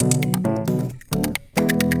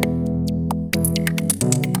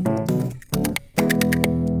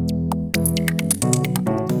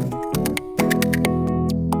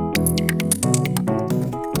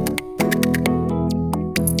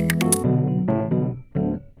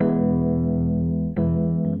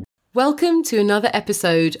Welcome to another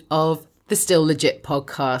episode of the Still Legit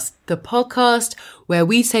podcast, the podcast where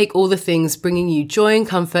we take all the things bringing you joy and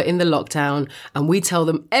comfort in the lockdown and we tell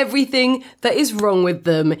them everything that is wrong with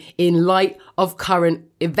them in light of current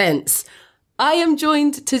events. I am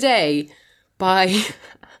joined today by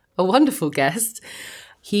a wonderful guest.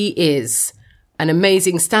 He is an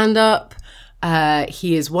amazing stand-up.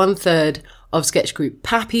 He is 1/3 of sketch group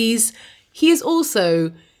Pappies. He is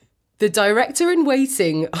also the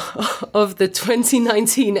director-in-waiting of the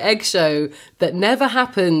 2019 Egg Show that never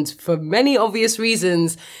happened for many obvious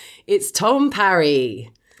reasons. It's Tom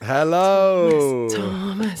Parry. Hello.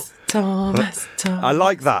 Thomas. I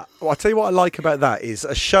like that. Well, I'll tell you what I like about that is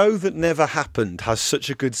a show that never happened has such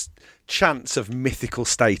a good chance of mythical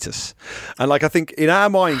status. And I think in our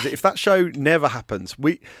minds, if that show never happens,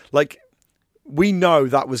 we know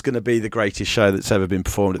that was going to be the greatest show that's ever been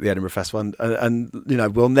performed at the Edinburgh Festival, and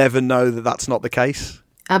we'll never know that that's not the case.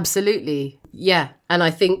 Absolutely, yeah. And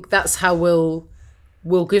I think that's how we'll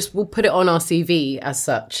put it on our CV as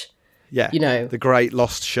such. Yeah, the great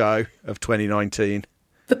lost show of 2019.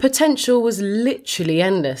 The potential was literally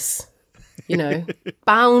endless.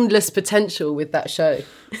 Boundless potential with that show.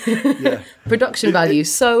 Yeah. Production value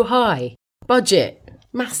so high, budget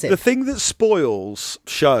massive. The thing that spoils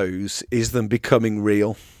shows is them becoming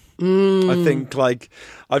real. I think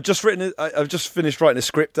I've just finished writing a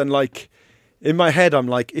script, and in my head I'm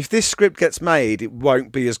like, if this script gets made, it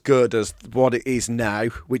won't be as good as what it is now,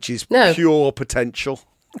 which is pure potential.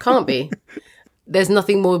 Can't be. There's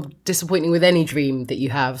nothing more disappointing with any dream that you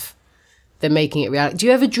have than making it reality. Do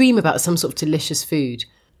you ever dream about some sort of delicious food?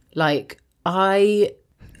 So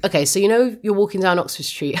you're walking down Oxford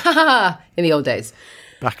Street in the old days.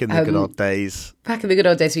 Back in the good old days. Back in the good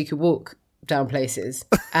old days, we could walk down places.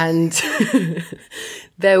 And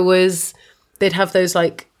they'd have those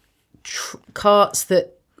carts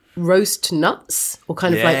that roast nuts or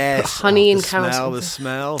kind of put honey and carrots. The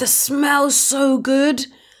smell. The smell's so good.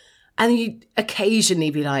 And you'd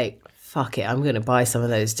occasionally be like, fuck it, I'm going to buy some of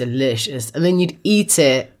those delicious. And then you'd eat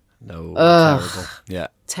it. No, terrible. Yeah.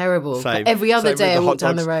 Terrible. But every other day I walk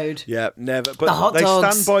down the road. Yeah, never. But the hot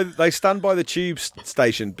dogs. They stand by the tube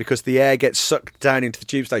station because the air gets sucked down into the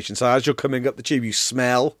tube station. So as you're coming up the tube, you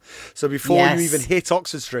smell. So before you even hit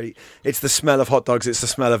Oxford Street, it's the smell of hot dogs, it's the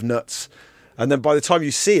smell of nuts. And then by the time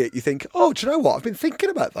you see it, you think, oh, do you know what? I've been thinking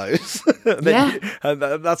about those. And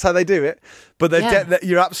that's how they do it. But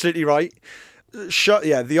you're absolutely right.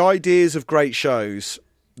 The ideas of great shows,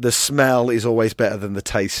 the smell is always better than the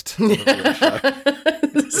taste of a show.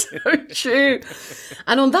 So true.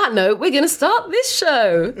 And on that note, we're going to start this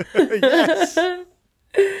show. Yes.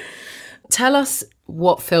 Tell us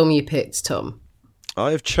what film you picked, Tom.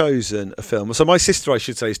 I have chosen a film. So my sister, I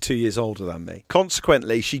should say, is 2 years older than me.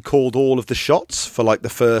 Consequently, she called all of the shots for the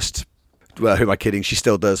first... Well, who am I kidding? She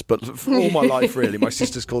still does. But for all my life, really, my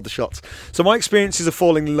sister's called the shots. So my experiences of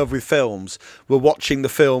falling in love with films were watching the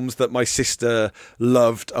films that my sister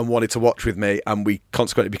loved and wanted to watch with me, and we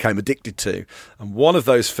consequently became addicted to. And one of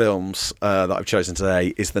those films that I've chosen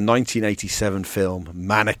today is the 1987 film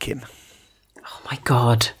Mannequin. Oh, my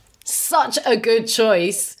God. Such a good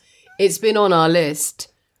choice. It's been on our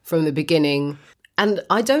list from the beginning. And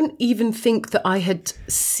I don't even think that I had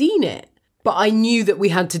seen it, but I knew that we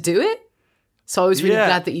had to do it. So I was really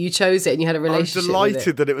glad that you chose it and you had a relationship with it. I was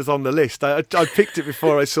delighted that it was on the list. I picked it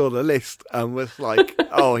before I saw the list and was like,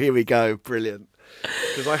 oh, here we go. Brilliant.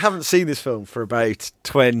 Because I haven't seen this film for about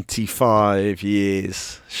 25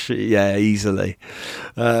 years. Yeah, easily.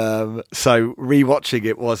 So rewatching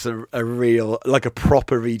it was a real, a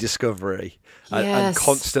proper rediscovery. And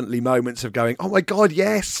constantly moments of going, oh my God,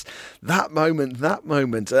 yes, that moment.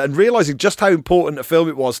 And realising just how important a film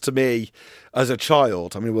it was to me as a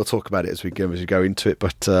child. I mean, we'll talk about it as we go into it,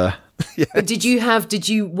 but yeah. But did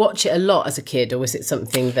you watch it a lot as a kid, or was it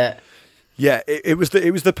something that... Yeah, it was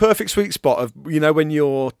the perfect sweet spot of, when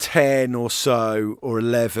you're 10 or so or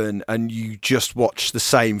 11 and you just watch the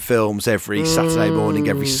same films every Saturday morning,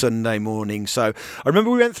 every Sunday morning. So I remember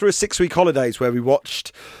we went through a 6-week holidays where we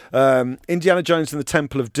watched Indiana Jones and the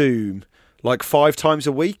Temple of Doom 5 times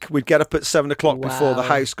a week. We'd get up at 7 o'clock before the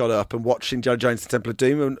house got up and watch Indiana Jones and the Temple of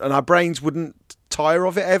Doom, and our brains wouldn't tire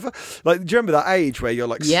of it ever. Do you remember that age where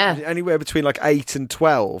you're anywhere between 8 and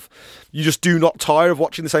 12, you just do not tire of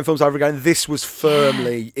watching the same films over again? This was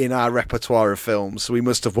firmly in our repertoire of films, so we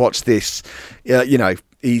must have watched this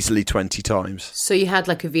easily 20 times. So you had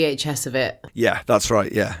a VHS of it? Yeah, that's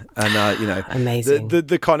right. Yeah, and amazing.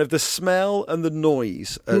 The kind of the smell and the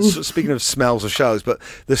noise. Speaking of smells of shows, but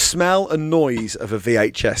the smell and noise of a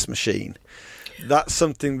VHS machine. That's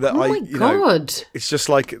something that God. It's just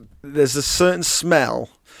there's a certain smell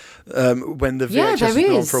when the Yeah, VHS there has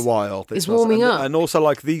been on is. for a while. It's warming up. And also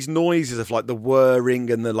like these noises of like the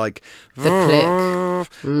whirring and the like The click.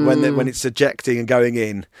 when it's ejecting and going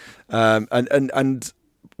in, and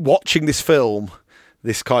watching this film,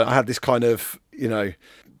 I had this kind of, you know,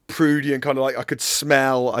 Prudian kind of like, I could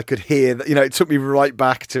smell, I could hear that, you know, it took me right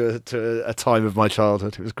back to a time of my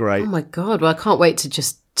childhood. It was great. Oh my God. Well, I can't wait to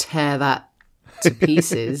just tear that to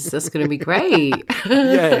pieces. That's going to be great.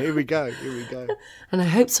 Yeah, here we go. And I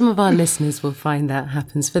hope some of our listeners will find that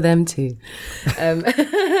happens for them too.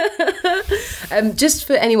 Just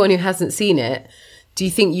for anyone who hasn't seen it, do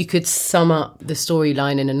you think you could sum up the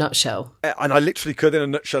storyline in a nutshell? And I literally could in a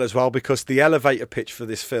nutshell as well, because the elevator pitch for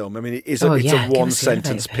this film, I mean, it's a one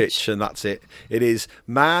sentence pitch, and that's it. It is: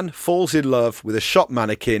 man falls in love with a shop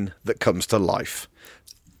mannequin that comes to life.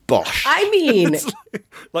 Bosh. I mean, there's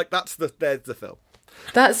the film.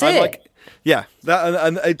 That's it. Like, yeah, that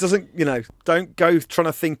and it doesn't, you know, don't go trying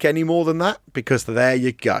to think any more than that, because there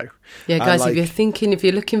you go. Yeah, guys, if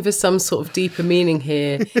you're looking for some sort of deeper meaning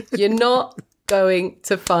here, you're not going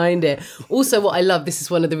to find it. Also, what I love, this is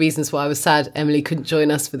one of the reasons why I was sad Emily couldn't join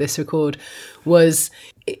us for this record, was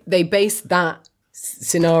they based that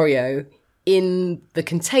scenario in the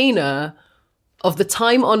container of the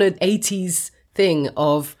time-honoured 80s thing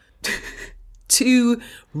of two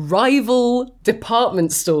rival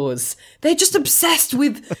department stores. They're just obsessed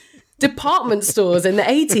with department stores in the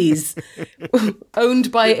 80s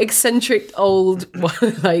owned by eccentric old,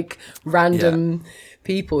 like, random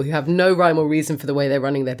people who have no rhyme or reason for the way they're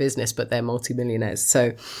running their business, but they're multimillionaires.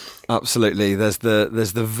 So absolutely, there's the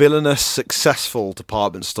villainous successful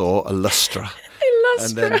department store Illustra.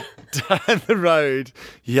 And then down the road,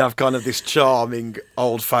 you have kind of this charming,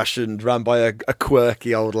 old-fashioned, run by a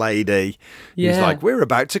quirky old lady who's like, "We're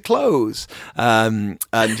about to close," and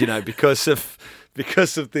you know, because of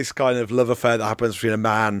this kind of love affair that happens between a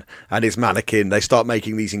man and his mannequin, they start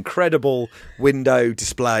making these incredible window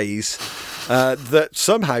displays that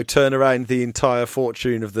somehow turn around the entire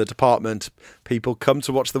fortune of the department. People come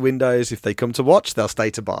to watch the windows. If they come to watch, they'll stay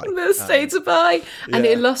to buy. They'll stay to buy. And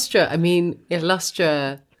Illustra,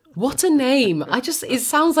 what a name. It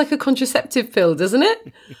sounds like a contraceptive pill, doesn't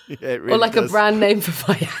it? Yeah, it really or like does. a brand name for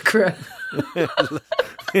Viagra.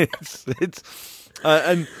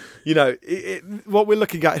 And you know, what we're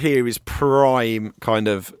looking at here is prime kind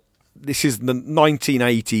of. This is the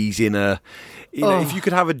 1980s in a. You know, if you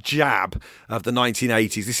could have a jab of the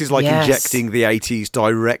 1980s, this is like injecting the 80s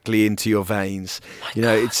directly into your veins. You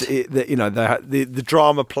know, the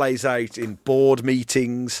drama plays out in board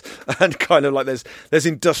meetings, and kind of like there's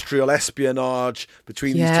industrial espionage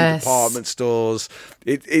between these two department stores.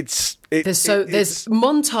 There's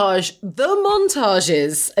montage. The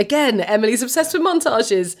montages again. Emily's obsessed with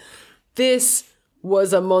montages. This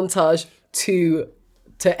was a montage to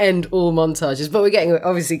end all montages, but we're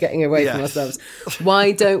obviously getting away from ourselves.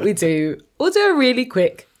 Why don't we'll do a really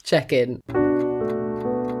quick check-in.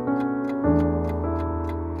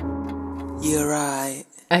 You're right.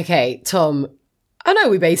 Okay, Tom, I know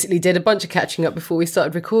we basically did a bunch of catching up before we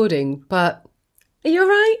started recording, but are you all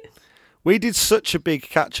right? We did such a big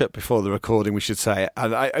catch-up before the recording, we should say,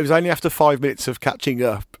 and it was only after 5 minutes of catching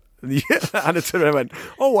up. Anna turned around and went,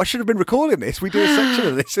 "Oh, I should have been recording this. We do a section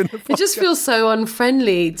of this in the podcast." It just feels so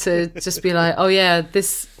unfriendly to just be like, "Oh yeah,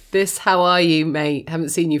 this how are you, mate? Haven't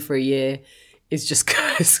seen you for a year." Is just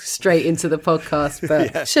goes straight into the podcast,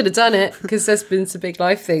 but should have done it because there's been some big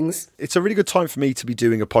life things. It's a really good time for me to be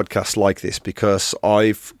doing a podcast like this because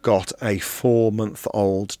I've got a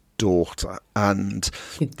 4-month-old daughter, and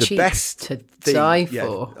the best to thing, die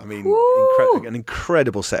for. I mean, an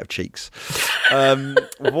incredible set of cheeks.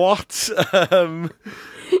 What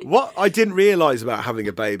I didn't realise about having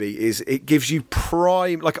a baby is it gives you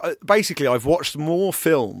prime. Like, basically, I've watched more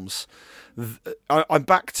films. I'm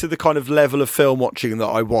back to the kind of level of film watching that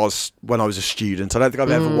I was when I was a student. I don't think I've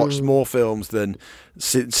ever watched more films than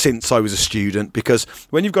since I was a student, because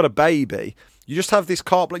when you've got a baby, you just have this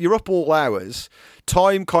carte blanche. You're up all hours.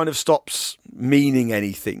 Time kind of stops meaning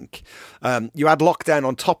anything. You add lockdown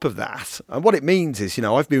on top of that, and what it means is, you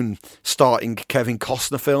know, I've been starting Kevin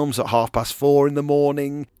Costner films at 4:30 in the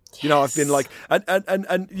morning. You know, I've been like,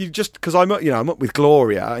 and you just, because I'm up with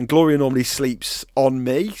Gloria, and Gloria normally sleeps on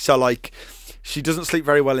me, so like, she doesn't sleep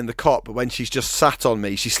very well in the cot, but when she's just sat on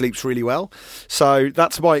me, she sleeps really well. So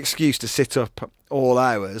that's my excuse to sit up all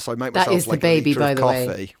hours. I make myself that is like the baby, a litre by of the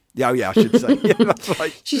coffee. way. Yeah, I should say. Yeah, that's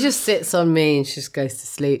right. She just sits on me and she just goes to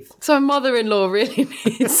sleep. So my mother-in-law really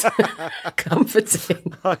needs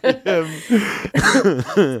comforting. I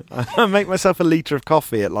make myself a litre of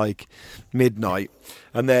coffee at like midnight,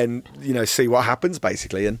 and then, you know, see what happens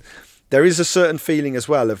basically. And there is a certain feeling as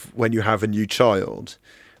well of when you have a new child,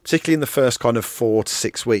 particularly in the first kind of 4 to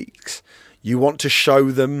 6 weeks, you want to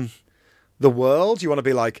show them the world. You want to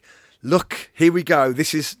be like, look, here we go.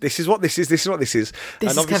 This is what this is. This is what this is.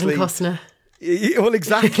 This is Kevin Costner. Well,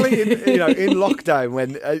 exactly. In lockdown,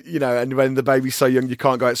 when and when the baby's so young you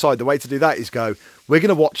can't go outside, the way to do that is go, we're going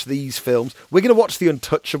to watch these films. We're going to watch The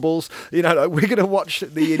Untouchables. We're going to watch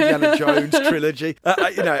the Indiana Jones trilogy.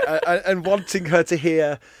 And wanting her to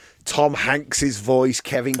hear Tom Hanks's voice,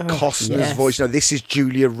 Kevin Costner's voice. This is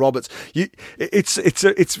Julia Roberts.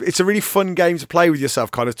 It's a really fun game to play with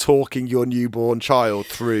yourself, kind of talking your newborn child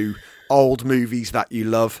through old movies that you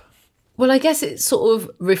love. Well, I guess it sort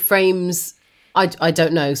of reframes. I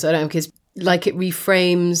don't know, so I don't have kids. Like, it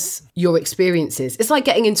reframes your experiences. It's like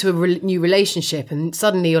getting into a new relationship and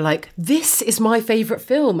suddenly you're like, this is my favourite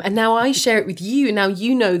film. And now I share it with you. And now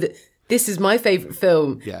you know that this is my favourite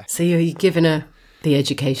film. Yeah. So you're giving her the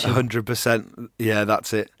education. 100%. Yeah,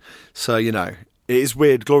 that's it. So, it is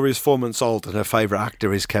weird. Gloria's 4 months old and her favourite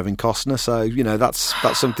actor is Kevin Costner. So, that's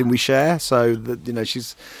something we share. So, that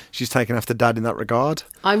she's taken after Dad in that regard.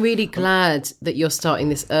 I'm really glad that you're starting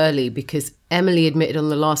this early, because Emily admitted on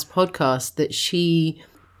the last podcast that she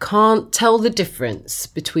can't tell the difference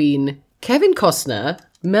between Kevin Costner,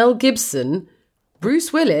 Mel Gibson,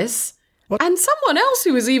 Bruce Willis, and someone else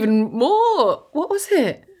who was even more... What was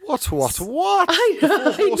it? What? I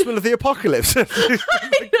know. The Horsemen of the Apocalypse.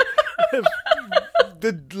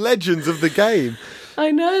 The legends of the game.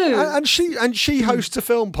 I know. And she hosts a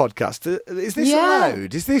film podcast. Is this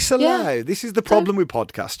allowed? Is this allowed? Yeah. This is the problem with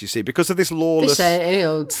podcasts, you see, because of this lawless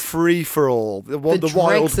free-for-all, the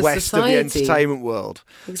wild west of the entertainment world.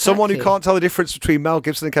 Exactly. Someone who can't tell the difference between Mel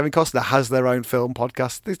Gibson and Kevin Costner has their own film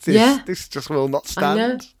podcast. This just will not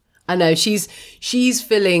stand. I know. She's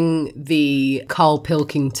filling the Carl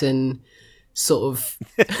Pilkington sort of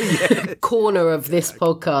corner of this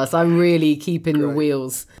podcast. I'm really keeping the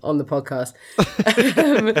wheels on the podcast.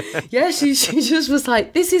 She just was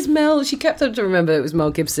like, this is Mel. She kept up to remember it was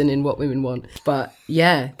Mel Gibson in What Women Want. But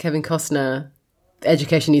yeah, Kevin Costner,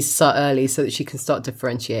 education needs to start early so that she can start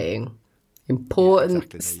differentiating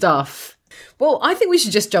important stuff. Well, I think we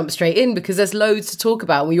should just jump straight in because there's loads to talk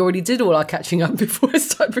about. We already did all our catching up before I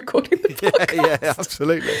started recording the podcast. Yeah,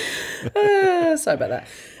 absolutely. Sorry about that.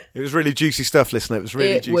 It was really juicy stuff, listener. It was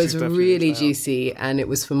really juicy stuff. It was really juicy, and it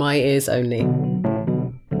was for my ears only.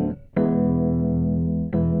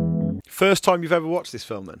 First time you've ever watched this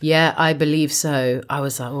film, then? Yeah, I believe so. I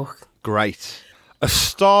was like, oh. Great. A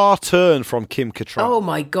star turn from Kim Cattrall. Oh,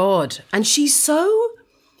 my God. And she's so...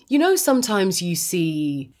 sometimes you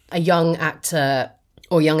see a young actor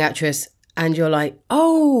or young actress and you're like,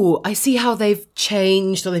 oh, I see how they've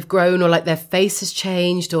changed or they've grown or like their face has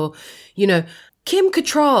changed or, Kim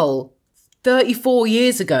Cattrall 34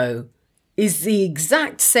 years ago is the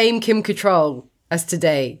exact same Kim Cattrall as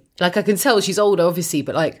today. Like, I can tell she's older, obviously,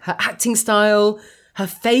 but like her acting style, her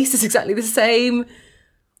face is exactly the same.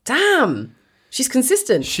 Damn, she's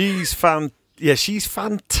consistent. She's fantastic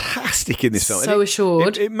in this film. So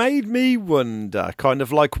assured. It made me wonder, kind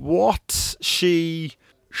of like what she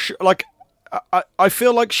like. I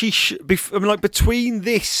feel like between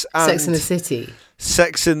this and Sex and the City.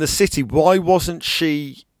 Sex and the City, why wasn't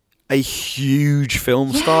she a huge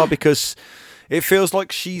film star? Because it feels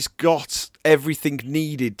like she's got everything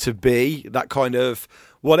needed to be that kind of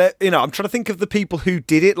whatever. I'm trying to think of the people who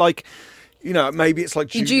did it, like. Maybe it's like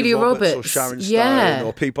Julia Roberts or Sharon Stone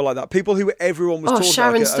or people like that. People who everyone was talking about.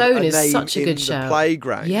 Sharon Stone is name such a good in shout. The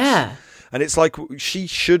playground. Yeah. And it's like she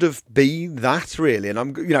should have been that, really.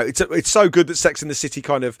 And it's so good that Sex and the City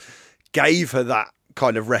kind of gave her that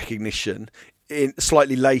kind of recognition in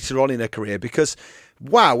slightly later on in her career because,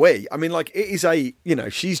 wowee, I mean, like it is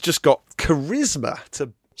she's just got charisma to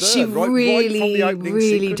burn. She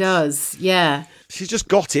really does. Yeah. She's just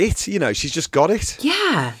got it. She's just got it.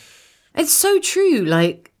 Yeah. It's so true.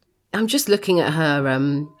 Like, I'm just looking at her.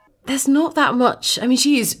 There's not that much. I mean,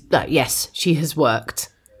 she has worked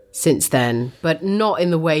since then, but not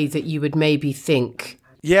in the way that you would maybe think.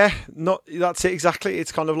 Yeah, that's it exactly.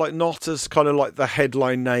 It's kind of like not as kind of like the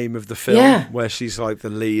headline name of the film, where she's like the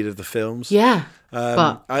lead of the films. Yeah,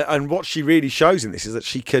 and what she really shows in this is that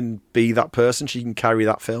she can be that person. She can carry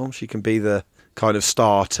that film. She can be the kind of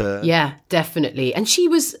starter. Yeah, definitely. And she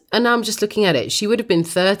was, and now I'm just looking at it, she would have been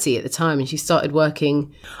 30 at the time and she started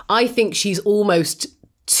working. I think she's almost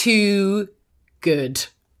too good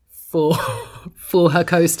for her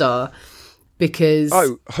co-star because...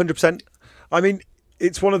 Oh, 100%. I mean,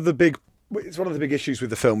 it's one of the big it's one of the big issues with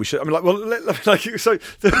the film. So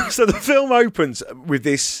the film opens with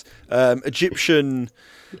this Egyptian.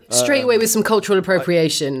 Straight away with some cultural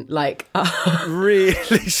appropriation,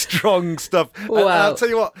 really strong stuff. Wow. And I'll tell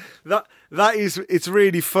you what, it's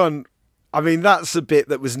really fun. I mean, that's a bit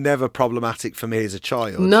that was never problematic for me as a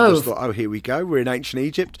child. No. I just thought, oh, here we go. We're in ancient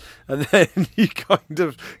Egypt. And then you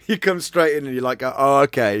come straight in and you're like, oh,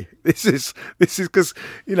 okay. This is because,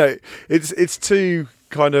 it's two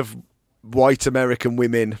kind of white American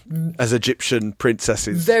women as Egyptian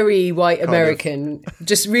princesses. Very white American,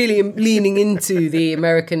 just really leaning into the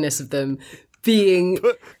Americanness of them being...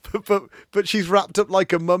 But she's wrapped up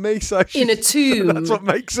like a mummy, so in a tomb. That's what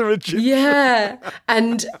makes her Egyptian. Yeah,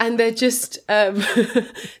 and they're just they're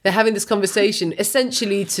having this conversation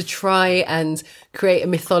essentially to try and create a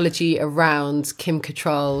mythology around Kim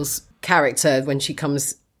Cattrall's character when she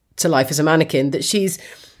comes to life as a mannequin. That she's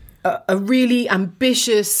a really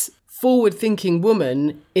ambitious, forward-thinking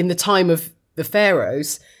woman in the time of the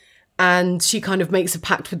pharaohs. And she kind of makes a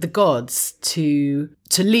pact with the gods to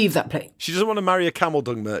leave that place. She doesn't want to marry a camel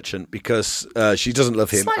dung merchant because she doesn't love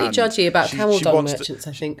him. Slightly judgy about camel dung merchants,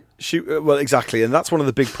 I think. Well, exactly, and that's one of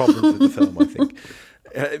the big problems with the film, I think.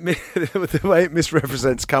 The way it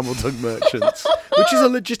misrepresents camel dung merchants, which is a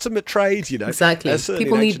legitimate trade, Exactly.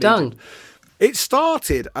 People need dung. It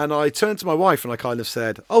started, and I turned to my wife and I kind of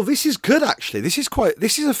said, "Oh, this is good. Actually, this is quite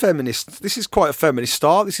a feminist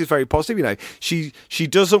start. This is very positive. She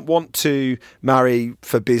doesn't want to marry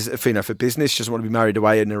for business. She doesn't want to be married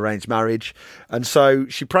away in an arranged marriage, and so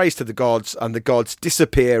she prays to the gods, and the gods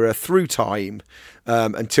disappear her through time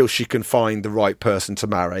until she can find the right person to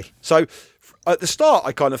marry. So at the start,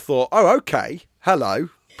 I kind of thought, oh, okay, hello."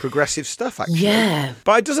 Progressive stuff, actually. Yeah,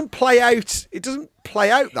 but it doesn't play out. It doesn't play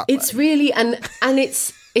out that way. It's really and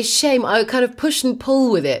it's shame. I kind of push and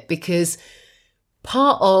pull with it because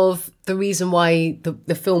part of the reason why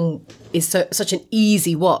the film is such an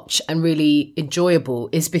easy watch and really enjoyable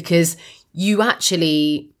is because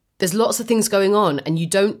there's lots of things going on and you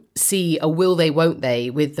don't see a will they won't they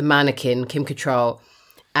with the mannequin Kim Cattrall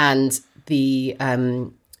and the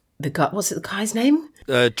guy. What's the guy's name?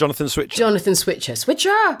 Jonathan Switcher.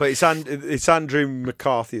 Switcher! But it's Andrew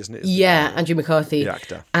McCarthy, isn't it? Yeah, Andrew McCarthy. The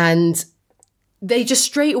actor. And they just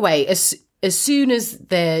straight away, as soon as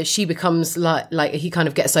she becomes like he kind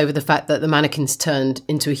of gets over the fact that the mannequin's turned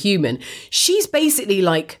into a human, she's basically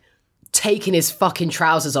like taking his fucking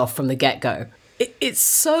trousers off from the get-go. It's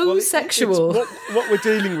so sexual. What we're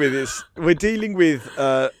dealing with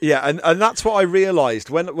and that's what I realised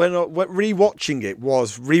when rewatching it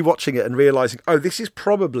and realising, oh, this is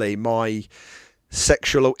probably my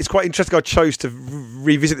sexual. It's quite interesting. I chose to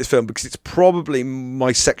revisit this film because it's probably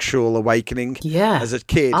my sexual awakening. As a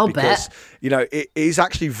kid, because it is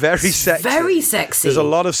actually very sexy. Very sexy. There's a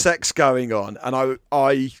lot of sex going on, and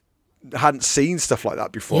I hadn't seen stuff like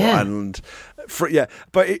that before,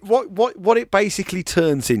 but what it basically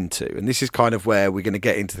turns into, and this is kind of where we're going to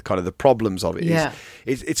get into the kind of the problems of it.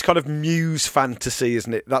 It's kind of muse fantasy,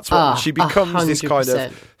 isn't it? That's what she becomes 100%. This kind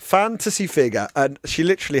of fantasy figure, and she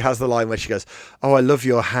literally has the line where she goes, "Oh, I love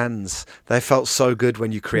your hands. They felt so good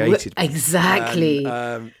when you created me." Exactly.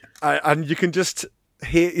 And you can just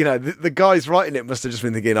hear, the guys writing it must have just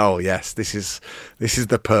been thinking, "Oh yes, this is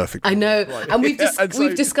the perfect." I know, and we've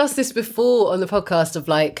discussed this before on the podcast of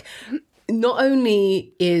like, not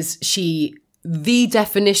only is she the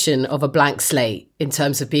definition of a blank slate in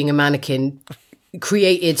terms of being a mannequin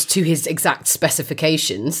created to his exact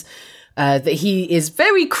specifications that he is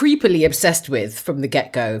very creepily obsessed with from the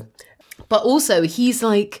get-go, but also he's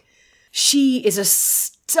like, she is a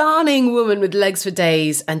stunning woman with legs for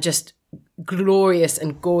days and just glorious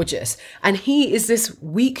and gorgeous, and he is this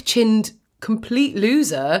weak-chinned complete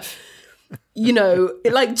loser,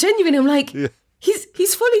 like genuine. I'm like,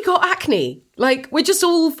 he's fully got acne. Like, we're just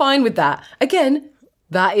all fine with that. Again,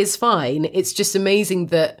 that is fine. It's just amazing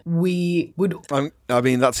that we would.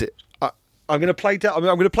 That's it. I'm going to play. I'm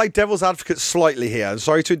going to play devil's advocate slightly here. I'm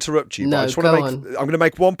sorry to interrupt you. No, but I just want to I'm going to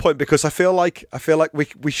make one point because I feel like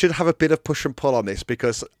we should have a bit of push and pull on this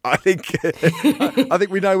because I think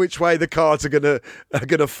we know which way the cards are going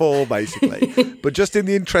to fall basically. But just in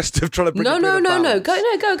the interest of trying to bring go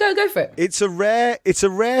for it. It's a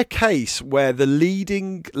rare case where the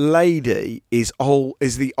leading lady is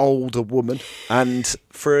the older woman, and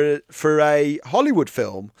for a Hollywood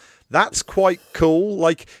film, that's quite cool.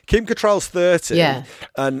 Like, Kim Cattrall's 30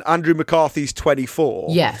 and Andrew McCarthy's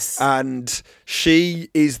 24. Yes. And she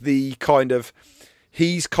is the kind of...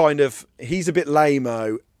 He's a bit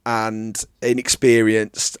lame-o and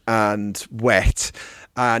inexperienced and wet.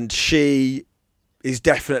 And she is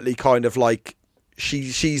definitely kind of like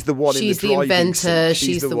she's the one. She's in the driving inventor. seat.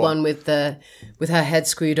 She's the one with her head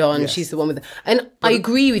screwed on. Yes. She's the one with. And I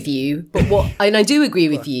agree with you, and I do agree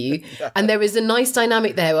with you. And there is a nice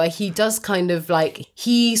dynamic there where he does kind of like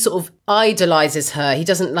he sort of idolizes her. He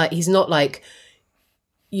doesn't like. He's not like,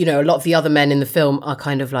 you know, a lot of the other men in the film are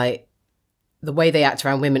kind of like the way they act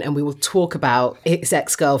around women. And we will talk about his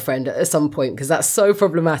ex-girlfriend at some point because that's so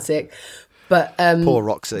problematic. But poor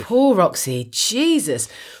Roxy. Poor Roxy. Jesus.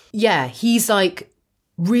 Yeah, he's like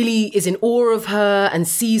really is in awe of her and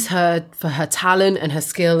sees her for her talent and her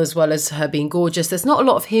skill as well as her being gorgeous. There's not a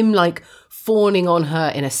lot of him like fawning on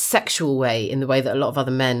her in a sexual way in the way that a lot of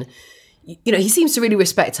other men, you know, he seems to really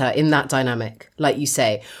respect her in that dynamic, like you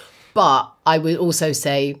say. But I would also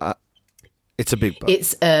say it's a big but.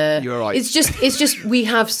 You're right. It's just we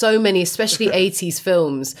have so many, especially 80s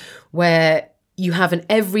films where you have an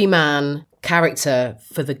everyman character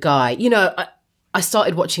for the guy. You know, I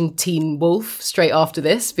started watching Teen Wolf straight after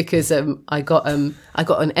this because I got an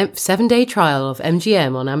 7-day trial of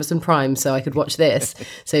MGM on Amazon Prime, so I could watch this.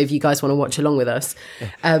 So if you guys want to watch along with us,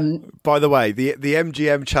 by the way, the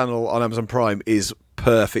MGM channel on Amazon Prime is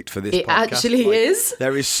perfect for this. It podcast. actually is.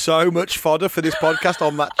 There is so much fodder for this podcast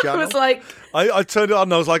on that channel. I was like, I turned it on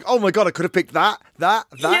and I was like, oh my god, I could have picked that.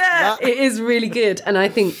 Yeah, it is really good, and I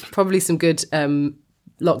think probably some good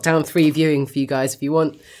Lockdown 3 viewing for you guys if you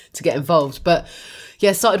want to get involved. But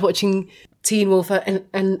yeah, started watching Teen Wolf and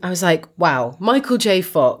I was like, wow, Michael J.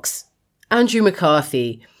 Fox, Andrew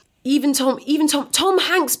McCarthy, even Tom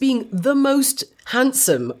Hanks being the most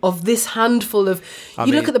handsome of this handful of.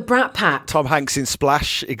 Look at the Brat Pack. Tom Hanks in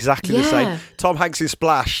Splash, exactly the same. Tom Hanks in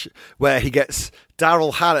Splash, where he gets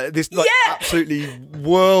Daryl Hannah, this absolutely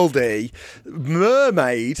worldy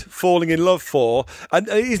mermaid falling in love for, and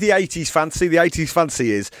it is the 80s fantasy. The 80s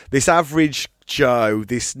fantasy is this average Joe,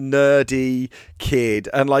 this nerdy kid,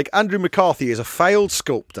 and like Andrew McCarthy is a failed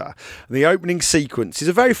sculptor. And the opening sequence is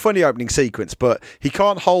a very funny opening sequence, but he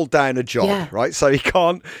can't hold down a job, right? So he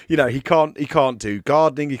can't do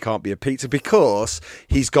gardening, he can't be a pizza because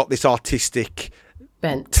he's got this artistic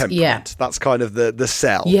bent temperament. Yeah. That's kind of the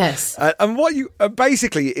sell. Yes. And what you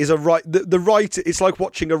basically is the writer. It's like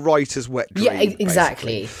watching a writer's wet dream. Yeah,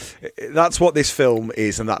 exactly. Basically. That's what this film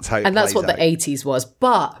is, and that's how it that's what out. The 80s was.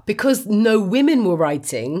 But because no women were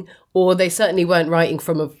writing, or they certainly weren't writing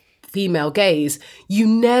from a female gaze, you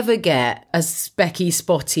never get a specky,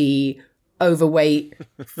 spotty, overweight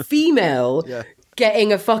female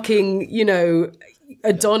getting a fucking,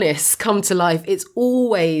 Adonis come to life. It's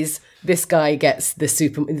always this guy gets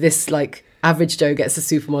this like average Joe gets a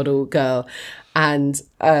supermodel girl, and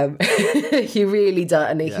he really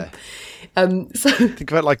does. And so think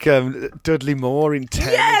about like Dudley Moore in 10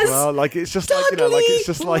 as well. Like it's just like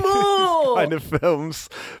kind of films.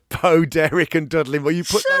 Poe Derek and Dudley Moore. You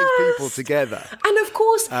put those people together, and of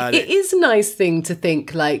course, it is a nice thing to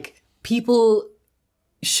think like people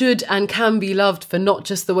should and can be loved for not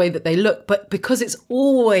just the way that they look, but because it's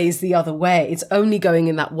always the other way. It's only going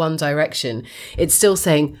in that one direction. It's still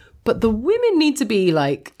saying, but the women need to be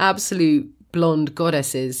like absolute blonde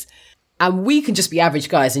goddesses, and we can just be average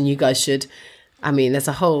guys, and you guys should. I mean, there's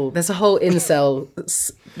a whole incel.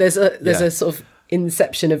 There's a sort of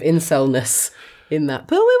inception of incelness in that,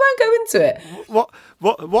 but we won't go into it.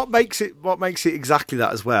 What makes it exactly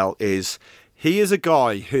that as well is he is a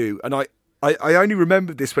guy who, and I only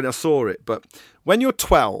remembered this when I saw it, but when you're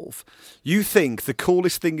 12, you think the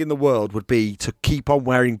coolest thing in the world would be to keep on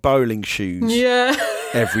wearing bowling shoes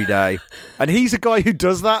every day. And he's a guy who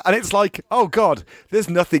does that, and it's like, oh God, there's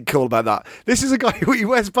nothing cool about that. This is a guy who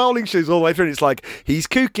wears bowling shoes all the way through, and it's like, he's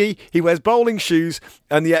kooky, he wears bowling shoes,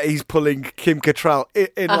 and yet he's pulling Kim Cattrall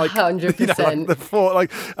in like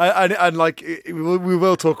 100%. We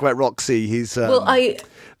will talk about Roxy. He's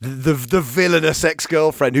the villainous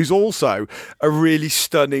ex-girlfriend who's also a really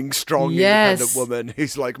stunning, strong, independent woman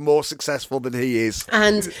who's like more successful than he is,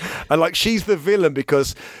 and like she's the villain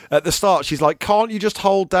because at the start she's like, can't you just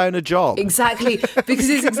hold down a job? Exactly, because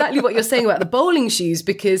it's exactly what you're saying about the bowling shoes,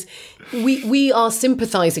 because we are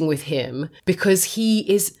sympathizing with him because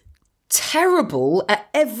he is terrible at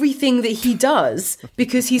everything that he does,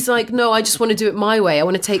 because he's like, no, I just want to do it my way. I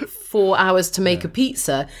want to take 4 hours to make a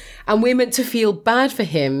pizza, and we're meant to feel bad for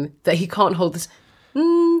him that he can't hold this.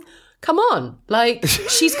 Come on, like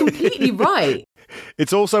she's completely right.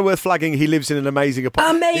 It's also worth flagging he lives in an amazing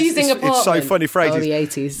apartment. It's so funny phrases. Oh, the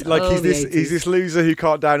 80s. Like he's this loser who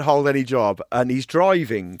can't hold any job, and he's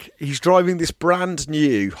driving this brand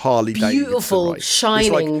new Harley Davidson. Beautiful,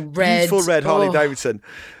 shining red. Beautiful red Harley Davidson.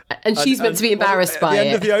 And she's meant to be embarrassed by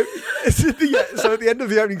it. So at the end of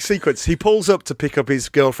the opening sequence, he pulls up to pick up his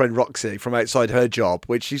girlfriend Roxy from outside her job,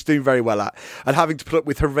 which she's doing very well at, and having to put up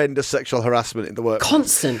with horrendous sexual harassment in the work.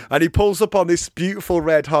 Constant. And he pulls up on this beautiful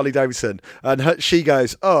red Harley Davidson, and she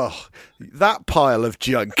goes, "Oh, that pile of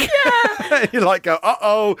junk." Yeah. You're like,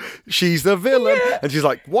 "Uh-oh, she's the villain." Yeah. And she's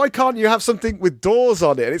like, "Why can't you have something with doors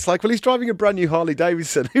on it?" And it's like, well, he's driving a brand new Harley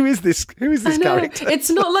Davidson. Who is this character? It's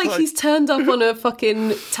not like he's turned up on a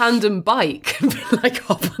fucking tandem bike and been like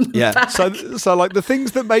hop on the back. So like the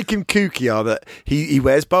things that make him kooky are that he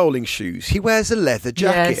wears bowling shoes, he wears a leather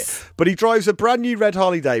jacket, but he drives a brand new red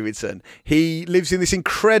Harley Davidson. He lives in this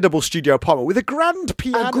incredible studio apartment with a grand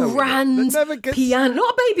piano. A grand piano,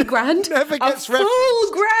 not a baby grand. Never gets a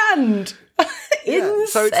full grand. Insane.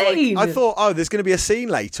 So it's like, I thought, there's going to be a scene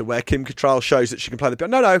later where Kim Cattrall shows that she can play the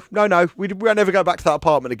piano. No, we won't never go back to that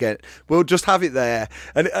apartment again. We'll just have it there.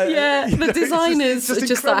 And the designers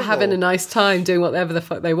just start having a nice time doing whatever the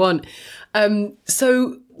fuck they want.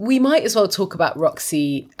 So we might as well talk about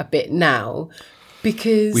Roxy a bit now,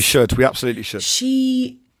 because we absolutely should.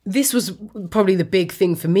 This was probably the big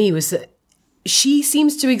thing for me, was that she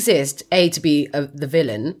seems to exist, to be the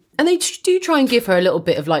villain, and they do try and give her a little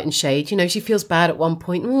bit of light and shade. You know, she feels bad at one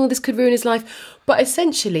point. Oh, this could ruin his life. But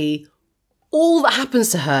essentially, all that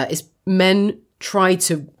happens to her is men try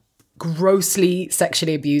to grossly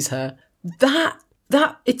sexually abuse her. That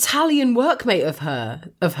Italian workmate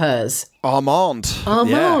of hers, Armand,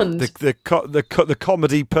 the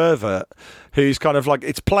comedy pervert, who's kind of like,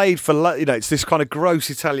 it's played for, you know, it's this kind of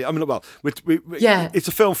gross Italian. I mean, well, it's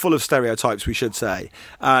a film full of stereotypes, we should say,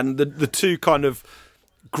 and the two kind of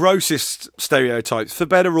grossest stereotypes, for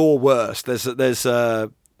better or worse. There's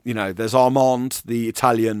Armand, the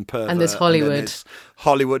Italian pervert, and there's Hollywood. And there's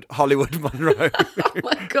Hollywood Monroe. Oh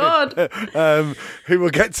my God. Who we'll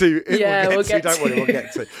get to. We'll get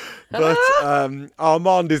to. But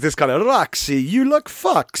Armand is this kind of, "Roxy, you look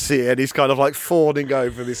foxy," and he's kind of like fawning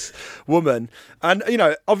over this woman. And, you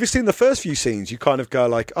know, obviously in the first few scenes, you kind of go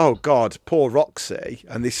like, "Oh God, poor Roxy,"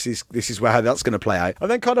 and this is how that's going to play out. And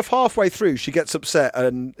then kind of halfway through, she gets upset,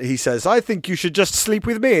 and he says, "I think you should just sleep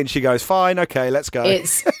with me," and she goes, "Fine, okay, let's go."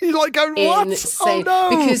 It's you're like going, "What? Insane. Oh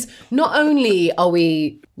no!" Because not only are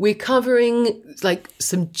we're covering like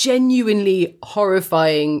some genuinely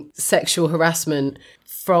horrifying sexual harassment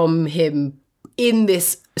from him in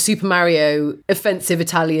this Super Mario offensive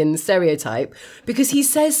Italian stereotype, because he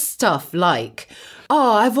says stuff like,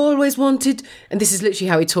 "Oh, I've always wanted," and this is literally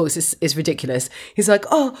how he talks, is ridiculous. He's like,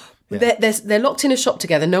 "Oh, they're locked in a shop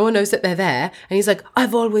together. No one knows that they're there." And he's like,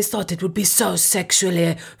 "I've always thought it would be so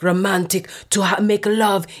sexually romantic to make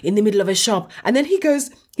love in the middle of a shop." And then he does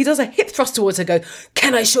a hip thrust towards her,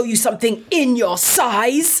 "Can I show you something in your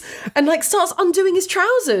size?" And like starts undoing his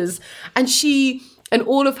trousers. And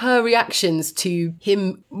all of her reactions to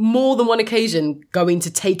him, more than one occasion, going to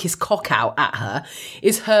take his cock out at her,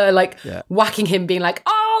 is her like whacking him, being like,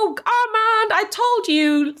 "Oh, Armand, I told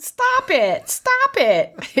you, stop it,"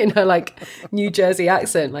 in her like New Jersey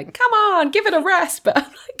accent, like, "Come on, give it a rest." But I'm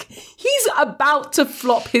like, he's about to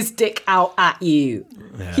flop his dick out at you.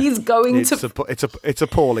 Yeah. He's going it's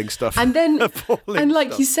appalling stuff. And then,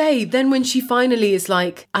 you say, then when she finally is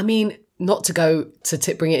like, I mean, not to go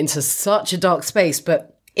to bring it into such a dark space,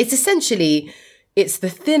 but it's essentially, it's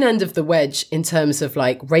the thin end of the wedge in terms of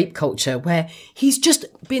like rape culture, where he's just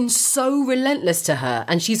been so relentless to her,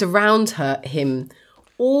 and she's around him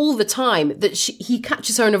all the time, that he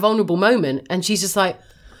catches her in a vulnerable moment, and she's just like,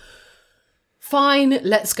 "Fine,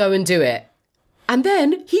 let's go and do it." And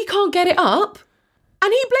then he can't get it up,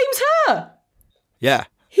 and he blames her. Yeah.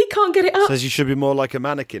 He can't get it up. Says you should be more like a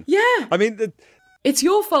mannequin. Yeah. I mean, it's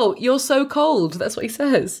your fault. You're so cold. That's what he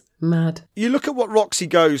says. Mad. You look at what Roxy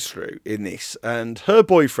goes through in this, and her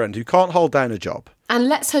boyfriend, who can't hold down a job, and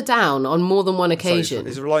lets her down on more than one occasion. So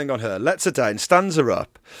he's relying on her, lets her down, stands her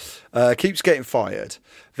up, keeps getting fired.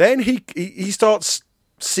 Then he starts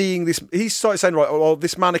seeing this. He starts saying, "Right, well,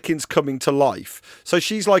 this mannequin's coming to life." So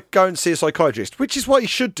she's like, "Go and see a psychiatrist," which is what he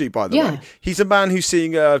should do, by the way. He's a man who's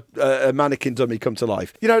seeing a mannequin dummy come to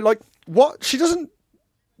life. You know, like, what? She doesn't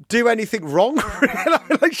do anything wrong.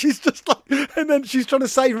 Like, she's just like, and then she's trying to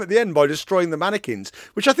save him at the end by destroying the mannequins,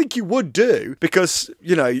 which I think you would do, because,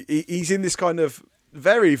 you know, he's in this kind of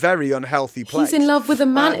very, very unhealthy place. He's in love with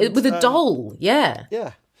a doll. Yeah.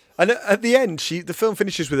 And at the end, the film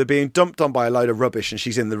finishes with her being dumped on by a load of rubbish, and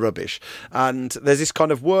she's in the rubbish. And there's this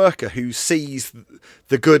kind of worker who sees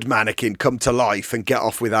the good mannequin come to life and get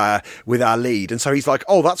off with our lead. And so he's like,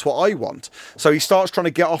 "Oh, that's what I want." So he starts trying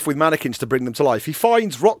to get off with mannequins to bring them to life. He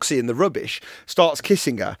finds Roxy in the rubbish, starts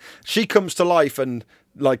kissing her. She comes to life and,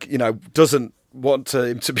 like, you know, doesn't want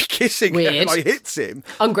him to be kissing her, Weird. like hits him.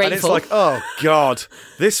 Ungrateful. And it's like, oh God,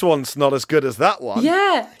 this one's not as good as that one.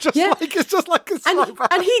 Yeah. It's just like it's so bad.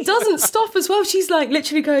 And he doesn't stop as well. She's like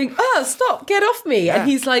literally going, oh, stop, get off me. Yeah. And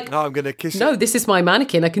he's like, no, I'm going to kiss no, it. this is my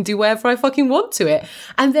mannequin. I can do whatever I fucking want to it.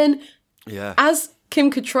 And then as Kim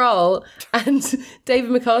Cattrall and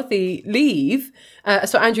David McCarthy leave,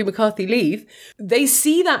 Andrew McCarthy leave, they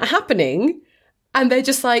see that happening and they're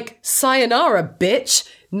just like, sayonara, bitch.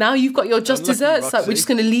 Now you've got your just desserts. Like, we're just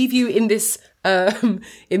going to leave you in this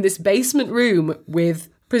basement room with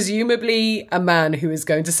presumably a man who is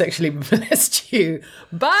going to sexually molest you.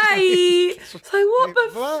 Bye. It's like, what the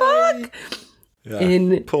fuck?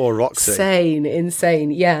 Yeah. Poor Roxy.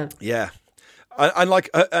 Insane. Yeah. Yeah.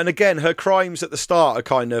 And again, her crimes at the start are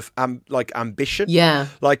kind of ambition. Yeah.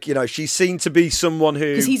 Like, she's seen to be someone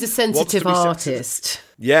who... Because he's a sensitive artist.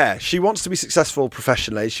 Yeah, she wants to be successful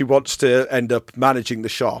professionally. She wants to end up managing the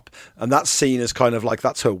shop. And that's seen as kind of like,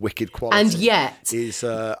 that's her wicked quality. And yet... is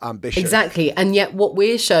ambition. Exactly. And yet what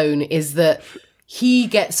we're shown is that he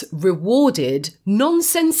gets rewarded,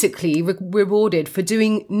 nonsensically rewarded for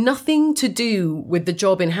doing nothing to do with the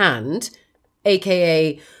job in hand,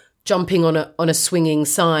 aka... jumping on a swinging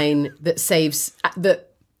sign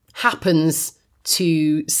that happens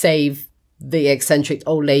to save the eccentric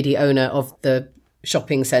old lady owner of the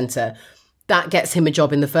shopping centre. That gets him a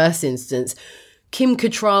job in the first instance. Kim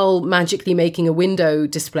Cattrall magically making a window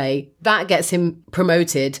display, that gets him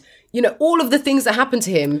promoted. All of the things that happen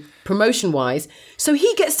to him promotion-wise. So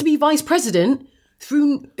he gets to be vice president.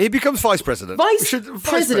 He becomes vice president. Vice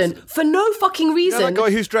president for no fucking reason. That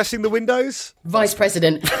guy who's dressing the windows? Vice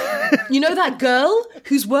president. That girl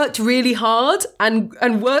who's worked really hard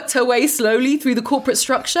and worked her way slowly through the corporate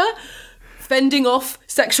structure, fending off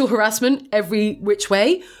sexual harassment every which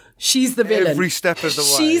way. She's the villain. Every step of the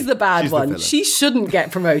way. She's the bad one. She shouldn't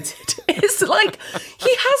get promoted. It's like,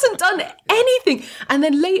 he hasn't done anything. And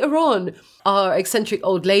then later on, our eccentric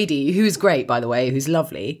old lady, who's great, by the way, who's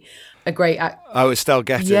lovely, a great Estelle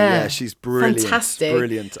Getty. Yeah, she's brilliant. Fantastic.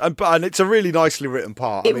 Brilliant. And it's a really nicely written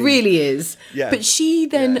part. It really is. Yeah. But she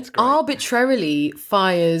then arbitrarily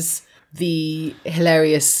fires the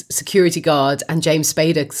hilarious security guard and James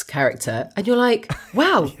Spader's character. And you're like,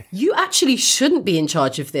 wow, you actually shouldn't be in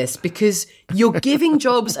charge of this because you're giving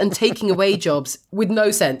jobs and taking away jobs with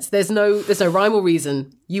no sense. There's no rhyme or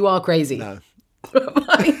reason. You are crazy. No.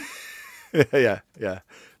 Yeah.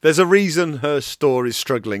 There's a reason her store is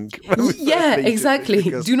struggling. Yeah, exactly.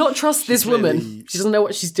 Do not trust this woman. She doesn't know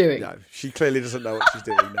what she's doing. No, she clearly doesn't know what she's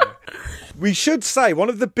doing. No. We should say one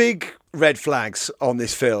of the big red flags on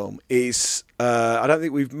this film is, I don't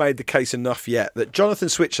think we've made the case enough yet, that Jonathan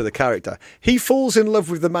Switcher, the character, he falls in love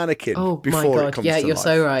with the mannequin before it comes to life. Yeah, you're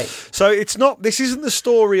so right. So this isn't the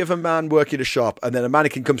story of a man working a shop and then a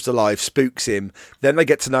mannequin comes to life, spooks him, then they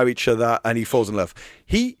get to know each other and he falls in love.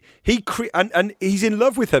 And he's in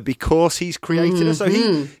love with her because he's created her. So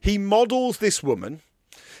he models this woman.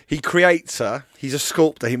 He creates her. He's a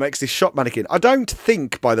sculptor. He makes this shop mannequin. I don't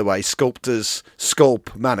think, by the way, sculptors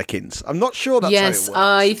sculpt mannequins. I'm not sure that's how it works. Yes,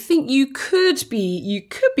 I think you could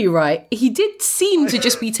be right. He did seem to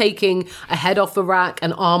just be taking a head off a rack,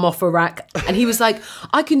 an arm off a rack, and he was like,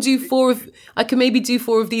 I can maybe do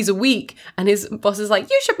 4 of these a week. And his boss is like,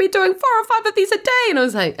 you should be doing 4 or 5 of these a day. And I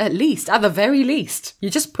was like, at the very least,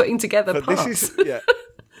 you're just putting together parts.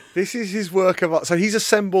 This is his work of art. So he's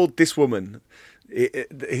assembled this woman,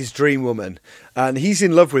 his dream woman, and he's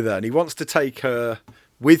in love with her and he wants to take her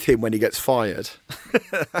with him when he gets fired.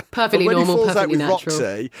 Perfectly when normal, he falls perfectly out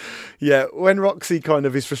with natural. When Roxy kind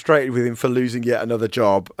of is frustrated with him for losing yet another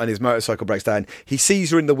job and his motorcycle breaks down, he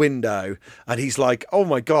sees her in the window and he's like, oh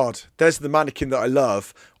my God, there's the mannequin that I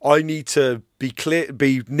love. I need to be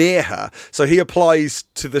near her. So he applies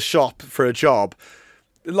to the shop for a job.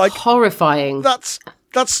 Like, horrifying. That's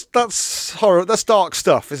horror. That's dark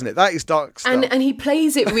stuff, isn't it? That is dark stuff. And he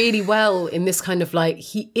plays it really well in this kind of like,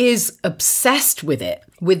 he is obsessed with it,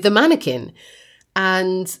 with the mannequin.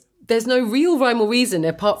 And there's no real rhyme or reason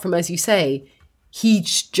apart from, as you say, he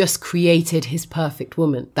just created his perfect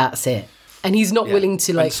woman. That's it. And he's not willing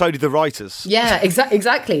to like... And so did the writers. Yeah,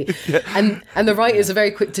 exactly. And the writers are very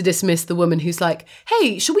quick to dismiss the woman who's like,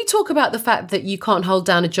 hey, should we talk about the fact that you can't hold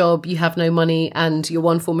down a job, you have no money, and your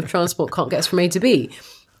one form of transport can't get us from A to B?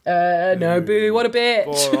 No, boo, what a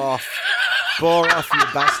bitch. Bore off, you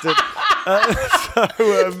bastard.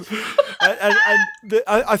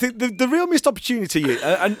 I think the real missed opportunity,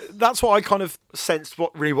 and that's what I kind of sensed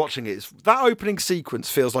rewatching it, is that opening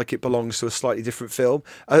sequence feels like it belongs to a slightly different film,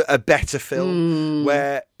 a better film,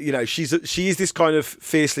 where she is this kind of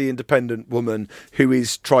fiercely independent woman who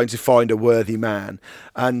is trying to find a worthy man,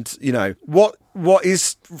 and what what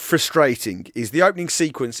is frustrating is the opening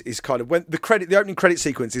sequence is kind of when the opening credit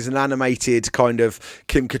sequence is an animated kind of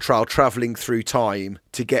Kim Cattrall traveling through time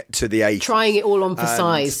to get to the 80s. Trying it all on for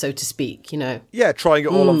size, so to speak, you know. Yeah, trying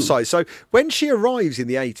it all on size. So when she arrives in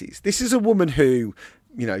the 80s, this is a woman who,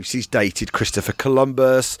 you know, she's dated Christopher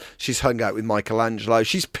Columbus, she's hung out with Michelangelo,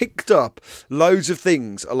 she's picked up loads of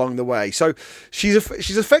things along the way. So she's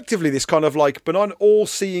effectively this kind of like benign,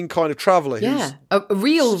 all-seeing kind of traveller who's a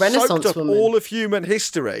real Renaissance soaked up woman. all of human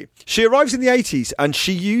history. She arrives in the 80s and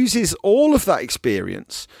she uses all of that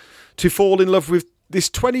experience to fall in love with this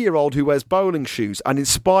 20-year-old who wears bowling shoes and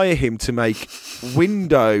inspire him to make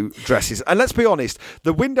window dresses. And let's be honest,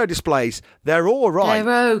 the window displays, they're all right.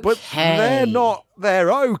 They're okay. But they're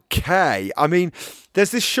okay. I mean,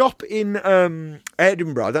 there's this shop in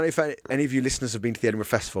Edinburgh. I don't know if any of you listeners have been to the Edinburgh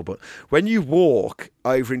Festival, but when you walk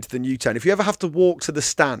over into the New Town, if you ever have to walk to the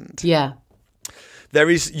stand... Yeah.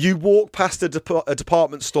 You walk past a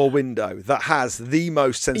department store window that has the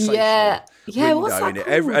most sensational window what's that in it.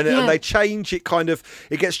 called? And they change it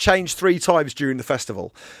it gets changed 3 times during the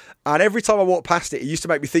festival. And every time I walk past it used to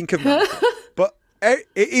make me think of that. But it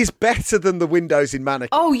is better than the windows in Mannequin.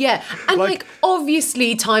 Oh, yeah. And like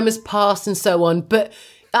obviously time has passed and so on. But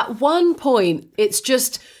at one point, it's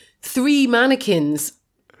just 3 mannequins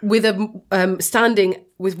with a standing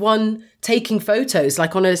with one taking photos,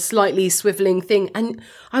 like on a slightly swiveling thing. And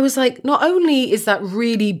I was like, not only is that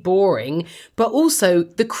really boring, but also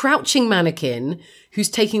the crouching mannequin who's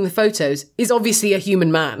taking the photos is obviously a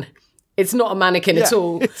human man. It's not a mannequin at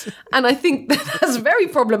all. And I think that's very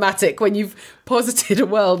problematic when you've posited a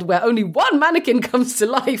world where only one mannequin comes to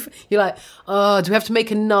life. You're like, oh, do we have to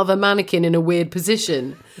make another mannequin in a weird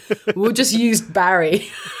position? We'll just use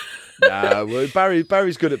Barry. No, well,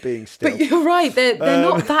 Barry's good at being still. But you're right, they're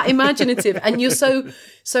not that imaginative. And you're so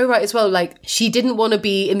right as well. Like, she didn't want to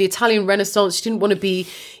be in the Italian Renaissance. She didn't want to be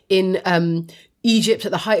in Egypt at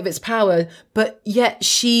the height of its power. But yet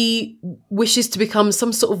she wishes to become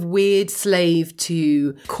some sort of weird slave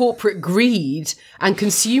to corporate greed and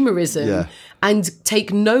consumerism and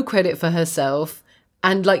take no credit for herself.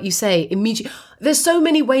 And like you say, immediately, there's so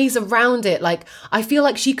many ways around it. Like, I feel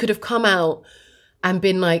like she could have come out and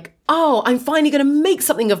been like, oh, I'm finally going to make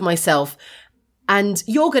something of myself and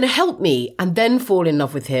you're going to help me, and then fall in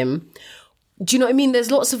love with him. Do you know what I mean?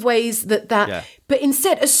 There's lots of ways that but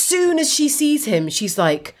instead, as soon as she sees him, she's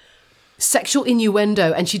like sexual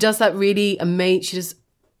innuendo, and she does that really she does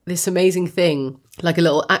this amazing thing, like a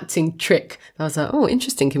little acting trick. I was like, oh,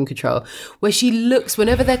 interesting, Kim Cattrall, where she looks,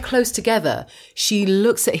 whenever they're close together, she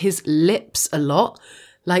looks at his lips a lot.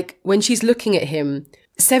 Like when she's looking at him,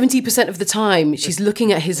 70% of the time she's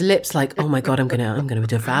looking at his lips like, oh my God, I'm gonna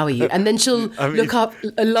devour you. And then she'll look up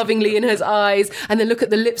lovingly in his eyes and then look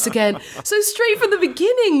at the lips again. So straight from the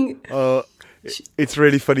beginning. It's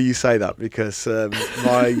really funny you say that, because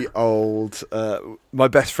my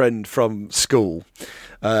best friend from school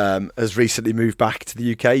has recently moved back to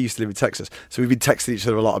the UK. He used to live in Texas. So we've been texting each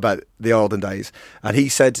other a lot about the olden days. And he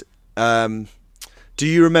said, do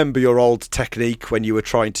you remember your old technique when you were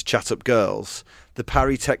trying to chat up girls? The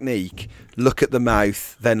Parry technique, look at the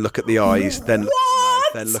mouth, then look at the eyes, then look at the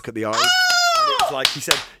mouth, then look at the eyes. And it's like he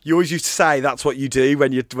said, you always used to say that's what you do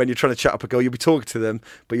when you're trying to chat up a girl. You'll be talking to them,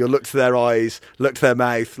 but you'll look to their eyes, look to their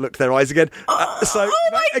mouth, look to their eyes again. So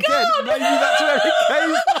again, maybe that's where it came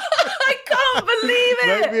from. I can't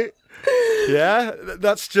believe it. Yeah,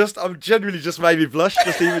 that's just, I'm genuinely just made me blush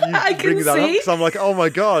just even you bringing that up, because I'm like, oh my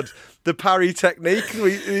God. The Parry technique.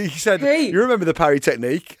 He said, you remember the Parry